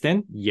that case,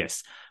 then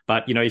yes.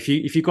 But if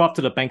you go up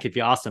to the bank, if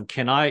you ask them,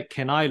 can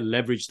I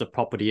leverage the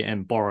property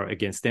and borrow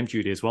against stamp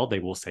duty as well? They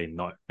will say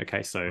no.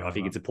 Okay. So I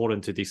think it's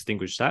important to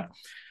distinguish that.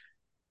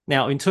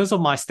 Now, in terms of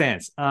my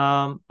stance,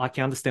 I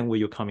can understand where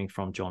you're coming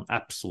from, John.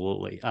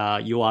 Absolutely.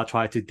 You are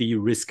trying to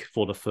de-risk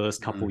for the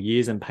first couple of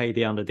years and pay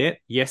down the debt.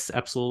 Yes,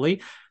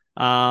 absolutely.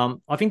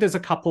 I think there's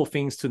a couple of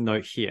things to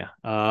note here.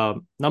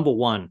 Number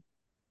one,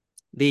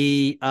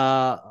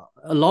 a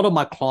lot of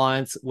my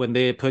clients, when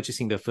they're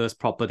purchasing their first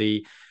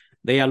property,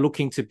 they are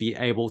looking to be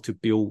able to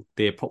build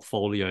their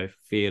portfolio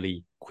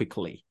fairly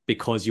quickly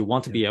because you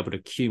want to be able to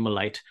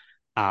accumulate.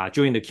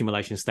 During the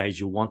accumulation stage,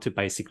 you want to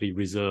basically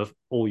reserve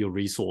all your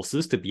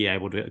resources to be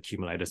able to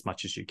accumulate as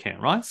much as you can,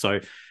 right? So,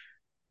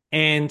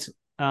 and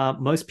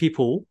most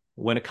people,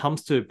 when it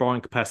comes to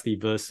borrowing capacity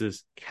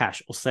versus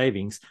cash or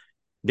savings,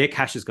 their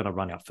cash is going to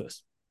run out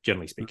first,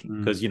 generally speaking,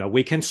 because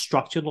we can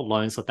structure the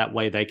loans so that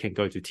way they can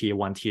go to tier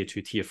 1, tier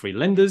 2, tier 3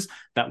 lenders.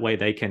 That way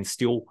they can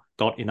still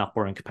got enough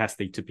borrowing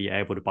capacity to be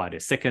able to buy their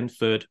second,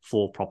 third,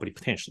 fourth property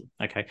potentially.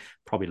 Okay,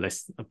 probably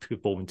less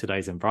people in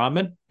today's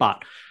environment,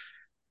 but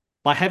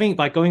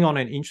by going on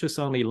an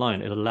interest-only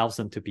loan, it allows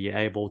them to be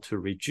able to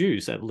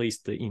reduce at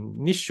least the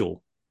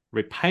initial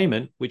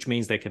repayment, which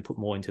means they can put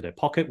more into their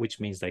pocket, which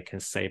means they can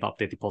save up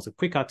their deposit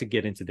quicker to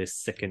get into their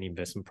second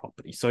investment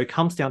property. So it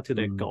comes down to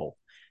their goal.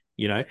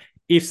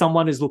 If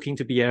someone is looking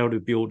to be able to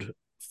build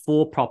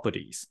 4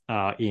 properties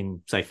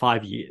in, say,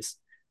 5 years,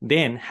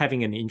 then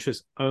having an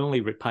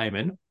interest-only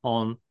repayment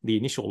on the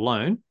initial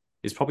loan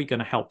is probably going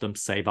to help them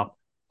save up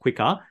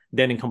quicker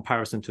than in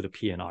comparison to the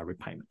P&I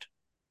repayment.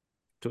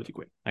 To a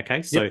degree.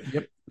 Okay. So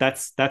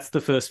that's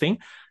the first thing.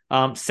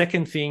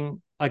 Second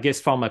thing, I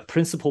guess from a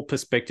principal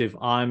perspective,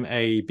 I'm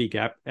a big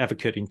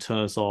advocate in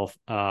terms of,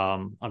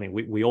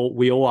 we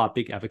all are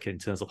big advocate in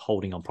terms of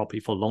holding on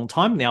property for a long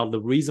time. Now, the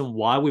reason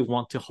why we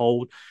want to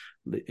hold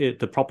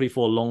the property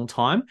for a long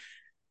time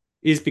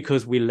is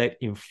because we let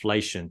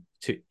inflation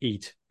to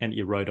eat and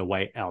erode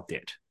away our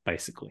debt,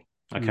 basically.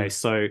 Okay.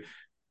 So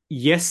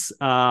yes,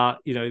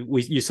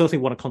 you certainly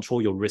want to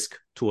control your risk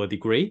to a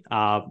degree,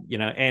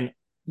 and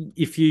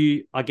if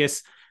you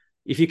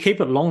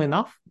keep it long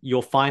enough,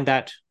 you'll find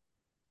that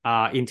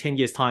in 10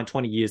 years' time,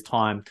 20 years'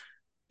 time,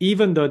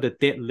 even though the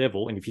debt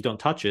level, and if you don't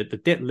touch it, the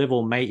debt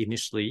level may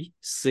initially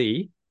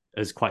see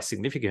as quite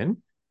significant,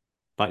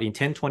 but in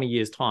 10, 20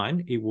 years'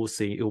 time, it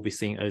will be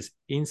seen as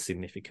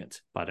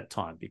insignificant by that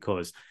time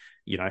because,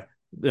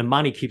 the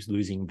money keeps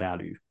losing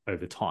value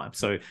over time.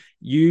 So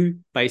you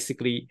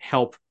basically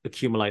help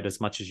accumulate as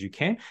much as you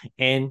can,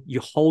 and you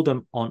hold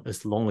them on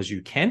as long as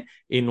you can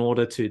in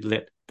order to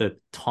let the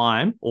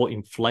time or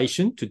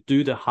inflation to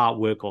do the hard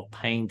work of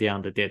paying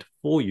down the debt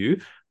for you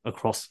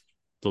across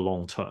the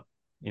long term,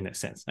 in that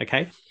sense.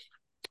 Okay.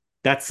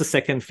 That's the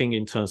second thing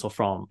in terms of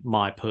from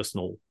my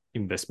personal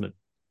investment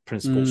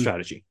principle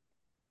strategy.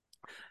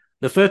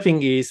 The third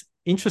thing is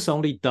interest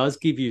only does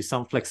give you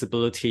some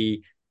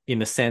flexibility in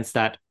the sense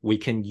that we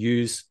can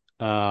use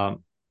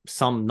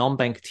some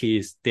non-bank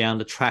tiers down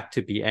the track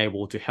to be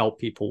able to help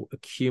people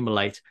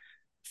accumulate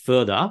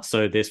further.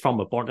 So that's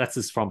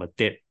just from a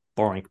debt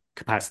borrowing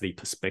capacity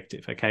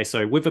perspective. Okay.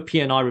 So with a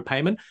P&I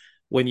repayment,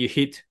 when you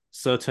hit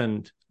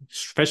certain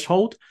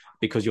threshold,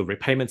 because your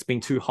repayment's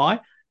been too high,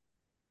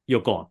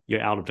 you're gone.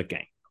 You're out of the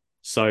game.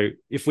 So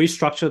if we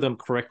structure them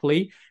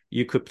correctly,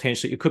 it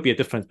could be a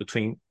difference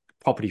between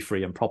property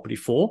 3 and property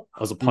 4,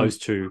 as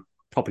opposed to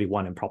property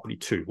 1 and property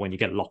 2 when you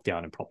get locked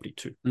down in property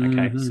 2.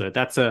 Okay. So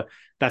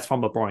that's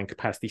from a borrowing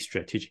capacity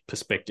strategic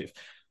perspective.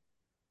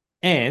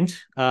 And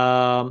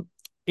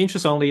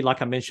interest only,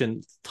 like I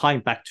mentioned, tying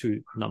back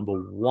to number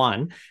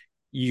 1,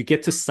 you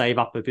get to save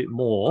up a bit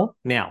more.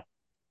 Now,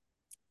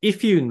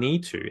 if you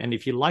need to, and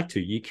if you like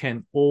to, you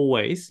can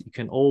always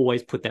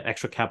put that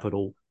extra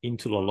capital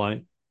into the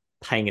loan,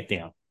 paying it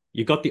down.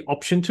 You got the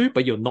option to,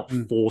 but you're not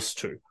forced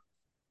to,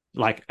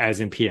 like as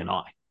in P&I.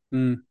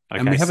 Okay,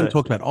 and we haven't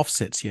talked about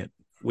offsets yet.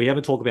 We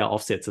haven't talked about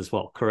offsets as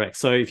well. Correct.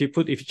 So if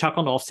you chuck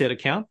on the offset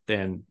account,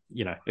 then,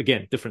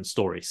 again, different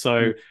story.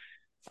 So,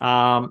 so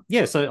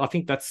I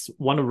think that's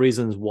one of the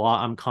reasons why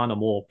I'm kind of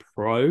more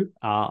pro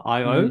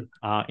IO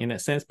in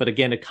that sense. But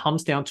again, it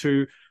comes down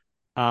to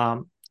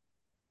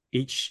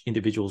each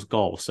individual's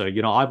goal. So,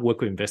 I've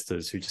worked with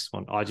investors who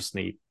I just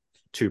need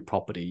 2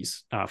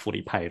 properties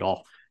fully paid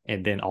off,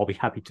 and then I'll be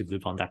happy to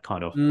live on that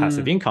kind of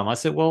passive income. I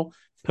said, well,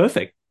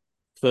 perfect.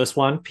 First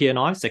one,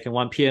 P&I, second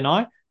one,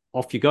 P&I,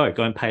 off you go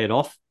and pay it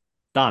off.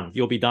 Done.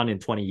 You'll be done in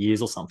 20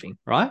 years or something,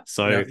 right?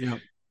 So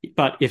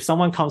But if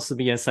someone comes to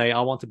me and say,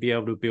 I want to be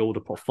able to build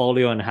a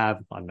portfolio and have,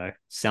 I don't know,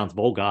 sounds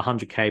vulgar,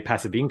 100K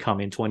passive income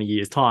in 20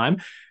 years'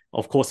 time,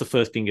 of course, the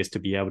first thing is to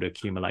be able to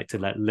accumulate to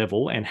that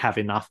level and have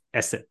enough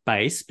asset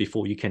base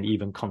before you can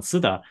even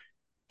consider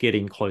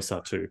getting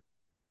closer to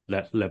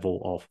that level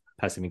of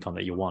passive income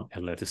that you want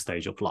at a later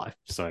stage of life.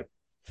 So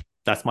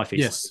that's my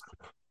thesis. Yes.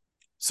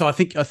 So I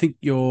think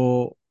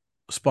you're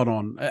spot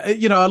on.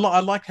 I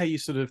like how you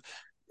sort of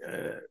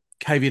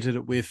caveated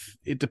it with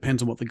it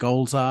depends on what the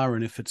goals are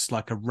and if it's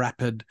like a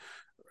rapid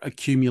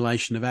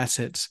accumulation of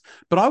assets.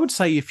 But I would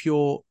say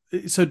so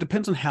it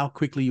depends on how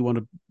quickly you want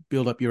to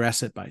build up your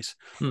asset base.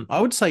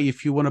 I would say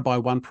if you want to buy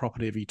one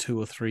property every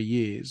 2 or 3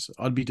 years,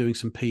 I'd be doing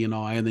some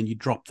P&I, and then you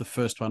drop the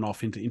first one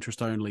off into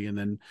interest only and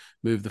then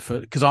move the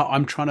first, because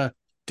I'm trying to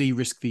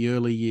de-risk the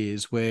early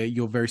years where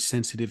you're very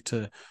sensitive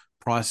to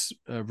price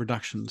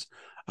reductions.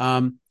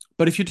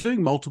 But if you're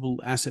doing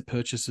multiple asset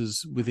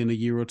purchases within a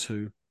year or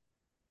two,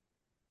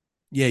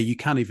 yeah, you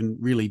can't even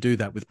really do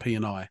that with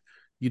P&I.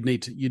 You'd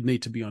need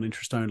to be on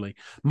interest only.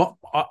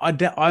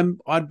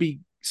 I'd be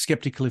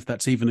skeptical if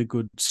that's even a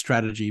good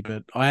strategy,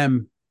 but I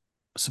am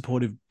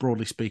supportive,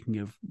 broadly speaking,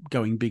 of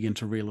going big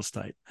into real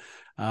estate.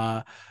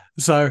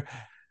 So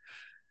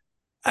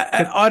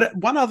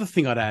one other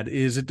thing I'd add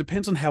is it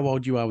depends on how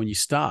old you are when you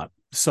start.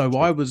 So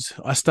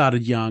I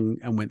started young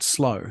and went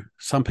slow.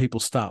 Some people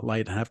start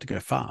late and have to go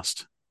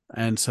fast,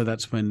 and so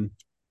that's when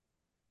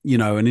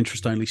an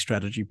interest only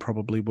strategy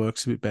probably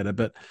works a bit better.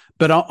 But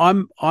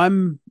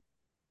I'm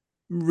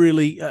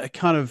really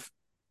kind of,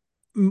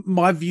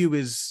 my view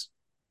is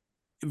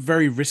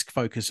very risk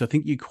focused. I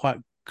think you quite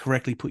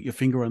correctly put your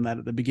finger on that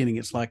at the beginning.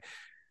 It's like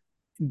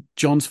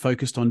John's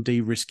focused on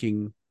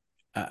de-risking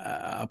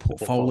a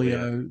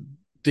portfolio,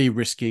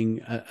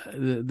 de-risking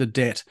the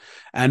debt,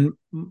 and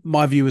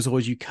my view is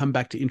always you come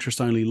back to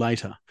interest only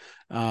later.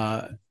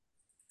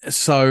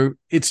 So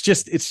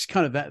it's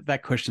kind of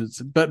that question.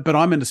 But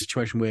I'm in a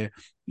situation where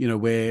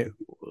we're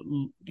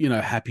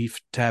happy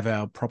to have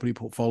our property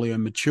portfolio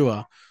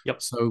mature.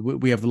 Yep. So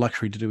we have the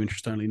luxury to do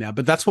interest only now.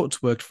 But that's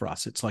what's worked for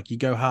us. It's like you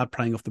go hard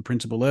paying off the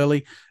principal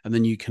early, and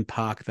then you can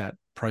park that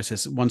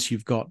process once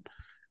you're not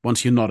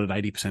at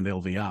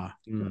 80%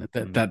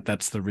 LVR.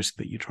 That's the risk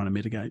that you're trying to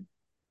mitigate.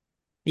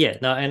 Yeah,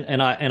 no,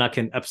 and I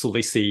can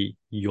absolutely see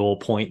your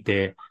point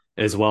there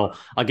as well.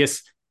 I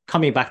guess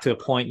coming back to the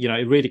point,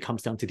 it really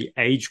comes down to the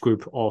age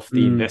group of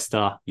the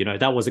investor.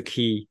 That was a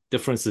key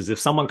difference. If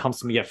someone comes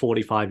to me at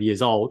 45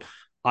 years old,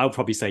 I would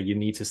probably say you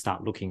need to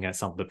start looking at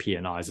some of the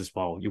P&Is as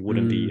well. It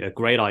wouldn't be a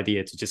great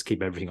idea to just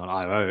keep everything on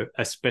IO,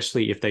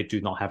 especially if they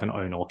do not have an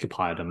owner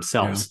occupier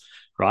themselves,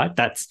 right?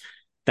 That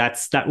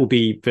will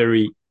be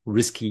very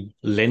risky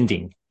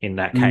lending in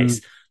that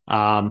case.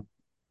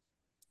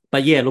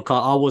 But yeah, look,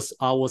 I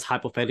was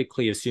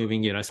hypothetically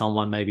assuming,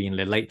 someone maybe in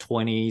their late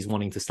 20s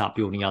wanting to start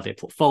building out their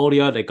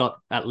portfolio. They got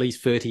at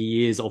least 30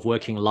 years of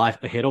working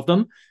life ahead of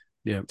them.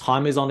 Yeah.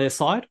 Time is on their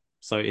side.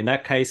 So in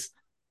that case,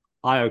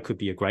 IO could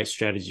be a great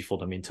strategy for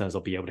them in terms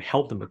of being able to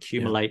help them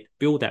accumulate,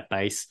 build that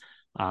base,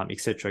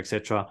 et cetera, et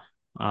cetera.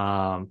 Look,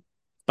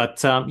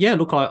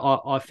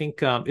 I think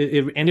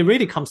it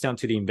really comes down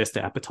to the investor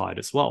appetite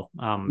as well.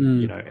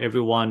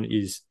 Everyone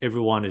is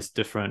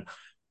different.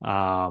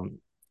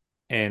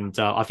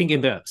 I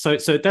think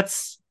so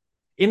that's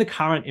in the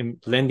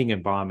current lending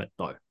environment,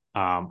 though.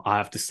 I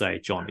have to say,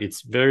 John,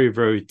 it's very,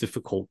 very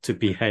difficult to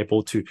be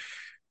able to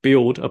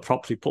build a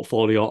property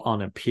portfolio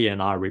on a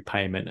P&I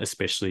repayment,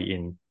 especially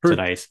in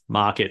today's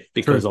market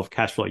because of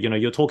cash flow.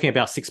 You're talking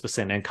about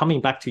 6%. And coming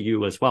back to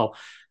you as well,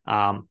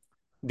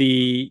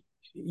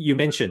 you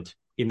mentioned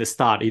in the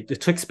start,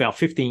 it takes about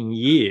 15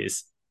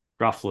 years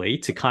roughly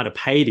to kind of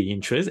pay the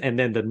interest. And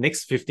then the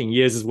next 15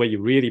 years is where you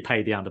really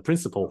pay down the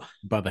principal.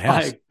 By the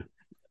house.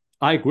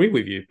 I agree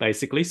with you,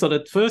 basically. So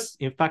the first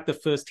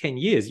 10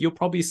 years, you'll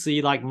probably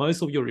see like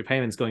most of your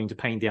repayments going to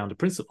paying down the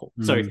principal.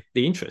 So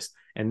the interest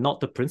and not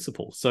the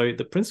principal. So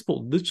the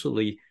principal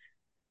literally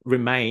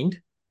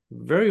remained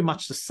very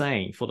much the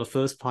same for the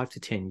first 5 to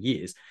 10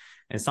 years.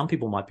 And some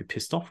people might be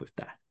pissed off with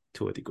that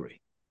to a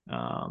degree.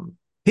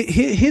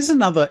 Here's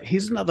another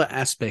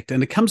aspect,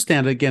 and it comes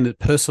down to, again, it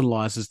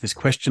personalizes this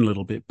question a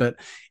little bit. But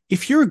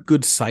if you're a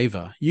good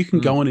saver, you can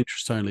go on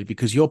interest only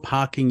because you're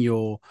parking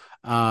your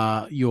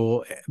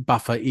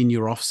buffer in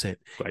your offset.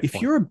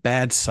 If you're a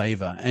bad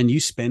saver and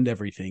you spend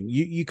everything,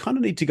 you kind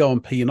of need to go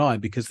on P&I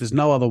because there's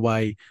no other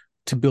way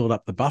to build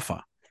up the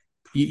buffer.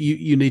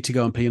 You need to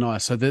go on P&I.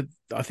 So that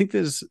I think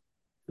there's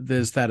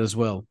that as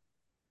well.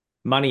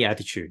 Money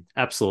attitude.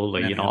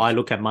 Absolutely. I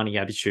look at money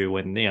attitude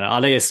when,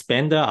 are they a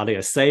spender? Are they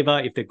a saver?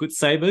 If they're good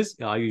savers,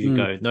 I usually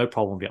go, no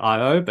problem with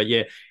IO. But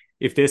yeah,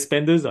 if they're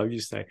spenders, I usually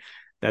say,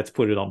 let's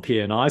put it on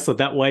P&I. So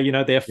that way,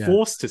 they're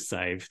forced to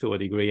save to a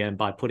degree. And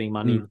by putting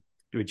money,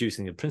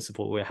 reducing the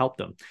principal will help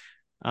them.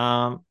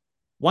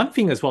 One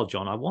thing as well,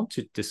 John, I want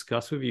to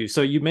discuss with you.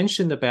 So you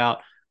mentioned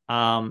about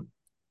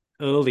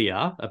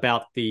earlier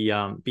about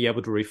the be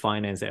able to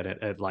refinance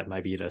at like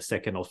maybe the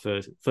second or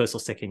first or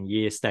second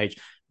year stage.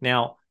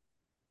 Now,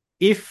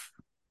 if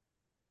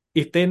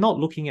they're not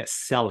looking at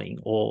selling,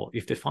 or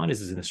if their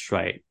finances is in a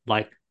straight,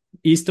 like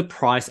is the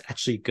price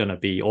actually going to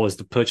be, or is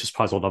the purchase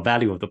price or the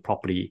value of the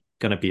property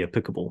going to be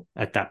applicable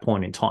at that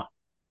point in time,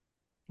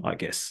 I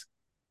guess.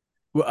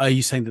 Well, are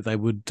you saying that they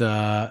would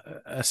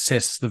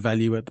assess the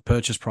value at the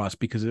purchase price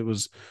because it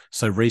was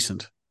so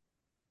recent?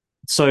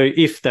 So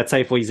if let's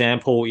say, for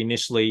example,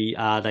 initially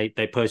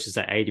they purchased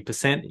at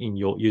 80% in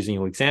your using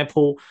your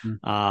example,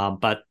 Mm.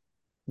 but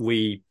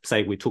we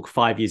say we took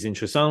 5 years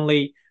interest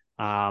only.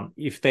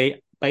 If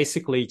they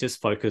basically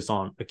just focus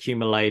on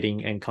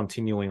accumulating and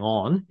continuing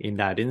on in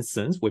that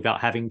instance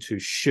without having to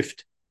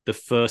shift the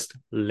first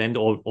lender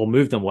or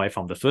move them away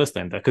from the first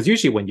lender, because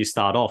usually when you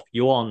start off,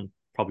 you're on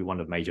probably one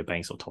of the major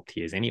banks or top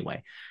tiers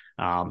anyway.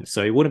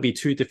 So it wouldn't be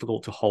too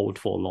difficult to hold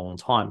for a long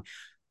time.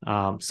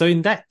 So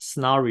in that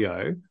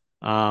scenario,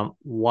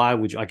 why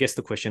would you? I guess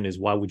the question is,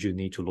 why would you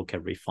need to look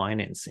at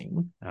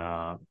refinancing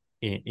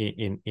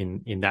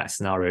in that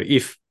scenario?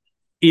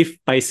 If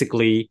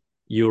basically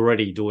you're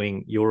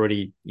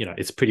already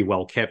it's pretty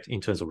well kept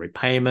in terms of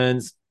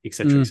repayments,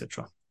 etc.,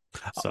 etc.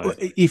 So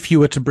if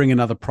you were to bring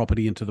another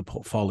property into the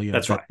portfolio,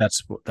 that's right.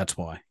 That's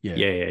why.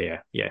 Yeah.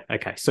 Yeah.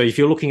 Okay. So if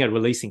you're looking at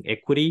releasing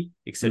equity,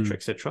 etc.,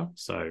 etc.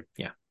 So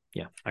yeah.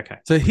 Okay.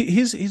 So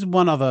here's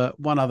one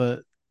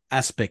other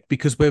aspect,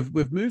 because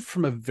we've moved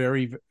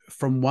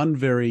from one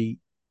very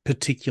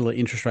particular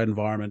interest rate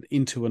environment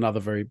into another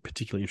very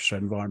particular interest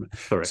rate environment.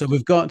 Correct. So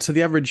we've got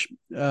the average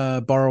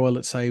borrower,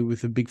 let's say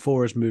with the Big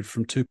Four, has moved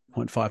from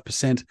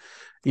 2.5%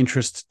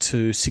 interest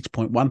to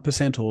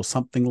 6.1% or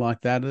something like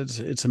that.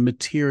 It's a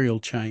material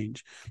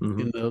change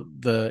in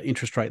the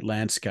interest rate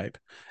landscape,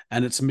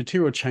 and it's a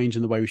material change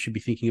in the way we should be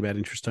thinking about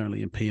interest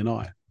only and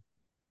P&I.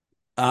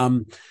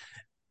 And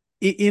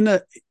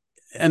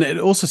it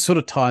also sort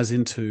of ties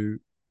into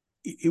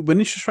when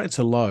interest rates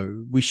are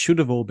low, we should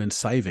have all been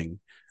saving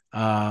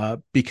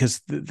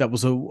because that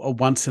was a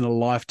once in a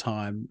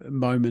lifetime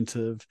moment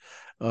of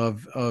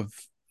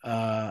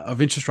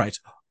interest rates,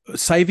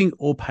 saving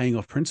or paying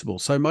off principal.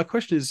 So my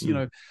question is,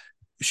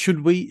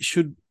 should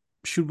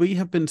we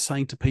have been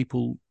saying to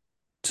people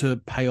to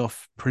pay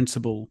off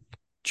principal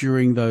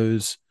during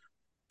those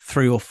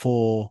 3 or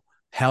 4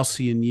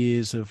 halcyon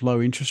years of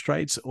low interest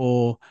rates,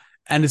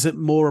 and is it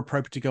more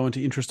appropriate to go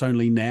into interest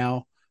only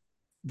now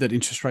that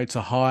interest rates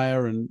are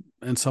higher and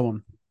so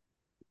on?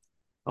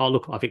 Oh,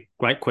 look, I think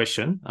great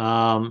question.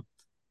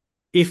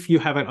 If you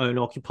have an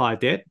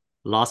owner-occupied debt,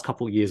 last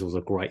couple of years was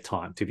a great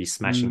time to be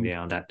smashing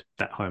down that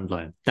home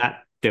loan.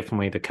 That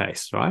definitely the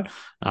case, right?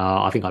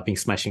 I think I've been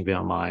smashing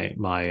down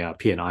my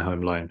P&I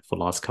home loan for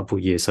the last couple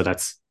of years, so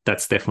that's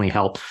definitely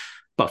helped.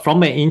 But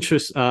from an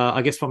interest,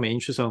 I guess from an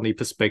interest-only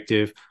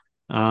perspective,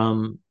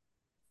 okay,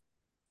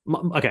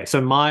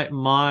 so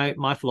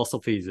my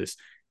philosophy is this: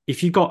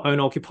 if you got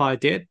owner-occupied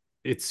debt,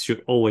 it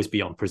should always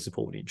be on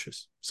principal and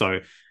interest. So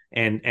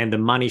and the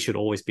money should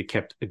always be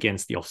kept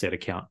against the offset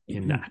account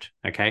in that.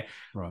 Okay.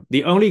 Right.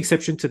 The only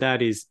exception to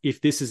that is if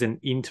this is an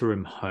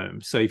interim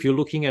home. So if you're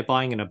looking at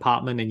buying an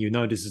apartment and you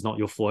know this is not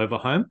your forever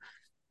home,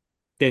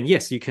 then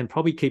yes, you can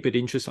probably keep it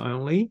interest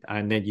only,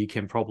 and then you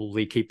can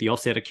probably keep the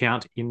offset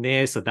account in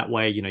there. So that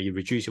way, you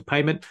reduce your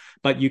payment,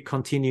 but you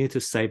continue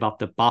to save up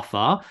the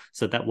buffer.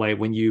 So that way,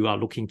 when you are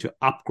looking to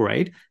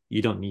upgrade,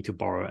 you don't need to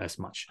borrow as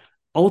much.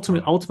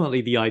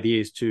 Ultimately, the idea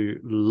is to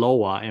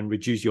lower and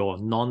reduce your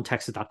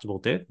non-tax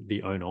deductible debt,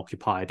 the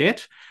owner-occupier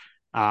debt,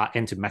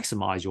 and to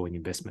maximize your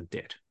investment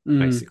debt,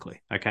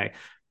 basically. Okay.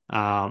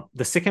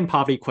 The second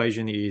part of the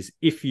equation is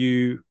if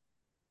you're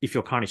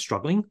currently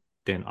struggling,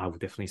 then I would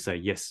definitely say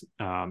yes.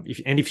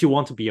 If you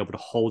want to be able to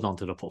hold on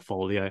to the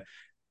portfolio,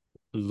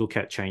 look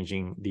at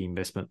changing the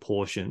investment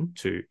portion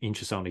to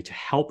interest only to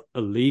help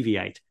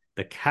alleviate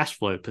the cash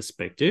flow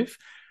perspective.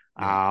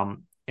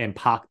 And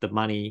park the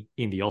money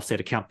in the offset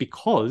account,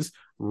 because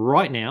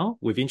right now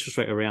with interest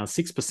rate around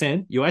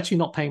 6%, you're actually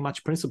not paying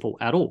much principal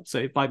at all.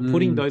 So by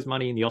putting those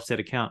money in the offset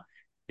account,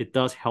 it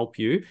does help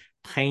you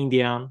paying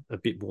down a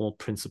bit more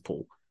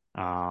principal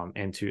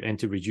and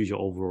to reduce your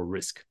overall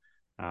risk.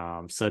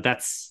 So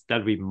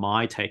that'd be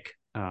my take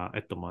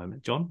at the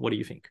moment. John, what do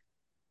you think?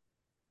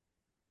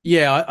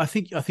 Yeah, I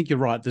think you're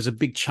right. There's a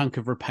big chunk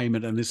of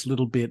repayment and this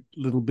little bit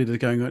of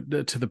going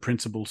to the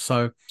principal.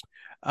 So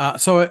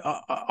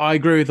I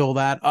agree with all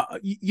that.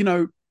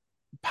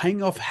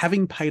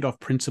 Having paid off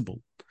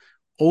principal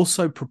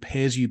also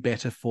prepares you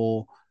better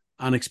for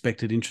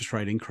unexpected interest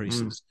rate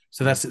increases.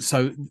 So that's it.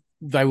 So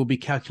they will be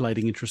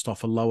calculating interest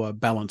off a lower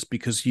balance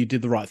because you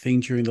did the right thing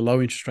during the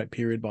low interest rate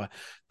period by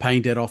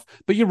paying debt off.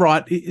 But you're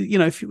right.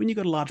 When you've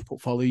got a large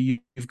portfolio,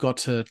 you've got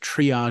to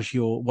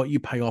triage what you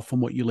pay off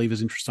and what you leave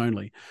as interest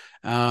only.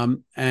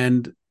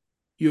 And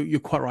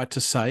you're quite right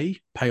to say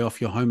pay off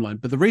your home loan.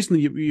 But the reason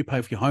that you pay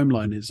off your home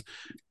loan is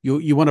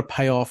you want to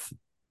pay off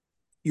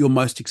your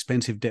most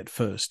expensive debt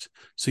first.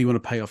 So you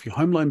want to pay off your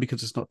home loan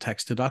because it's not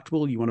tax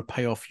deductible. You want to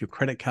pay off your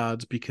credit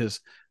cards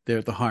because they're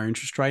at the higher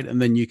interest rate.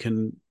 And then you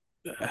can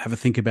have a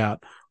think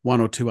about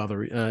one or two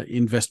other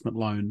investment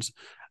loans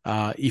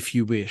if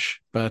you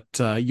wish. But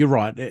you're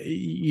right.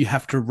 You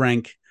have to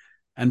rank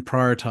and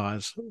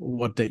prioritize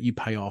what debt you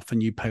pay off,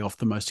 and you pay off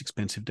the most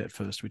expensive debt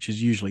first, which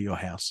is usually your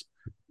house.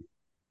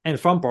 And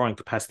from borrowing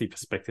capacity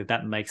perspective,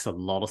 that makes a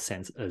lot of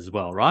sense as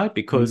well, right?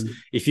 Because Mm.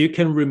 if you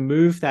can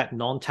remove that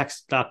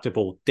non-tax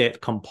deductible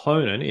debt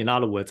component, in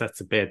other words,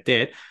 that's a bad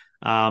debt,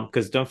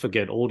 because don't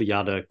forget all the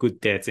other good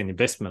debts and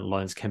investment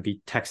loans can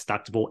be tax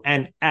deductible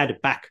and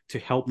added back to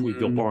help with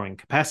your Mm. borrowing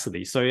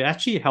capacity. So it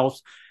actually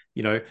helps,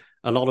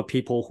 a lot of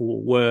people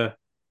who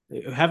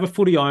have a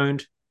fully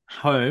owned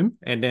home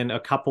and then a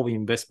couple of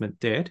investment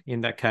debt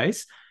in that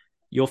case,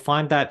 you'll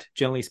find that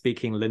generally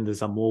speaking,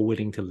 lenders are more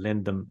willing to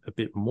lend them a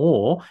bit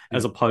more Yeah.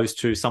 as opposed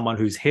to someone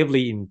who's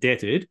heavily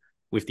indebted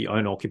with the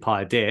owner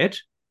occupier debt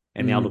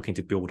and now Mm. looking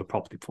to build a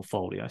property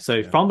portfolio. So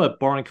Yeah. from a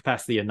borrowing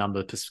capacity and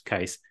number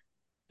case,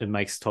 it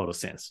makes total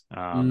sense. So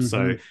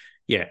Mm-hmm.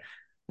 yeah.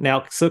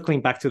 Now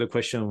circling back to the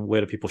question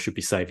whether people should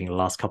be saving the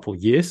last couple of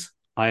years,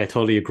 I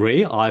totally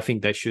agree. I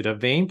think they should have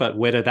been, but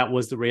whether that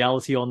was the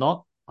reality or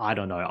not, I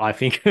don't know. I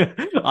think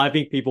I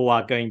think people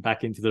are going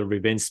back into the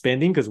revenge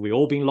spending because we've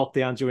all been locked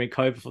down during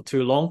COVID for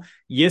too long.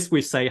 Yes,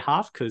 we say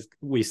half because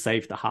we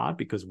saved the hard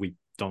because we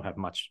don't have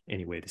much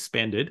anywhere to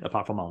spend it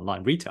apart from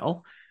online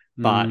retail.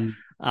 But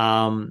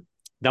Mm.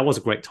 that was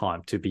a great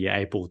time to be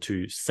able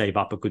to save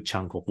up a good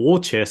chunk of war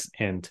chest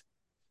and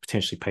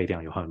potentially pay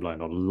down your home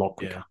loan a lot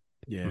Yeah. quicker.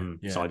 Yeah.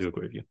 So Yeah. I do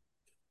agree with you.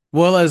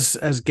 Well, as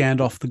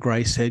Gandalf the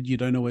Grey said, you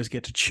don't always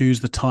get to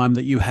choose the time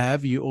that you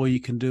have. All you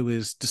can do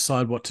is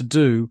decide what to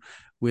do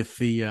with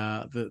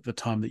the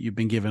time that you've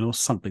been given, or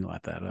something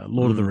like that.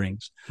 Lord of the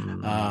Rings.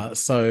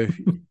 So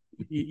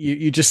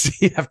you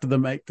just you have to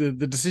make the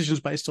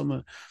decisions based on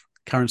the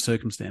current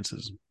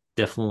circumstances.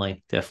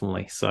 Definitely.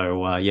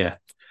 So yeah.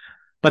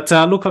 But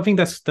look, I think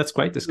that's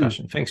great Mm.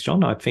 discussion. Thanks,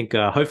 John. I think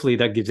hopefully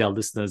that gives our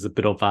listeners a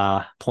bit of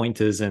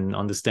pointers and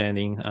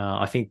understanding.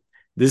 I think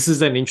this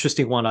is an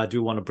interesting one I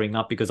do want to bring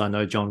up because I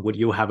know, John, would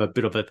you have a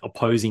bit of an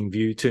opposing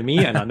view to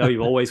me? And I know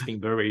you've always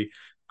been very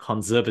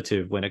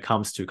conservative when it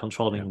comes to Yeah.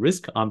 controlling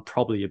risk. I'm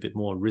probably a bit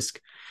more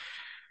risk.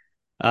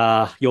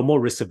 You're more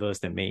risk averse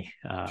than me,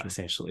 Sure.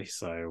 essentially.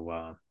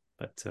 So,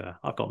 but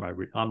I've got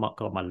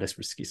my less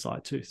risky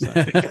side too. So.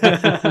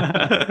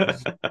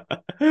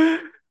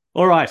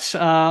 All right.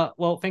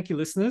 Well, thank you,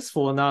 listeners,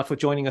 for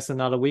joining us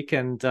another week.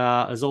 And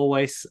as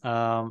always,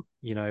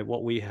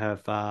 what we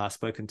have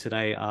spoken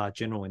today are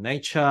general in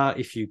nature.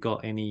 If you've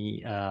got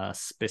any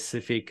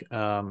specific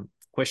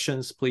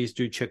questions, please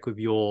do check with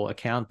your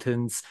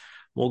accountants,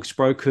 mortgage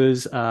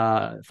brokers,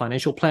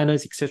 financial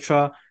planners,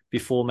 etc.,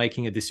 before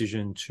making a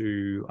decision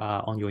to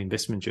on your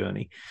investment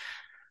journey.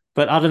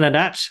 But other than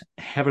that,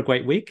 have a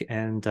great week,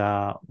 and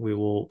we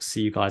will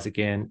see you guys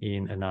again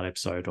in another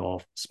episode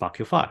of Spark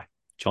Your Fire.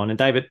 John and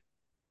David.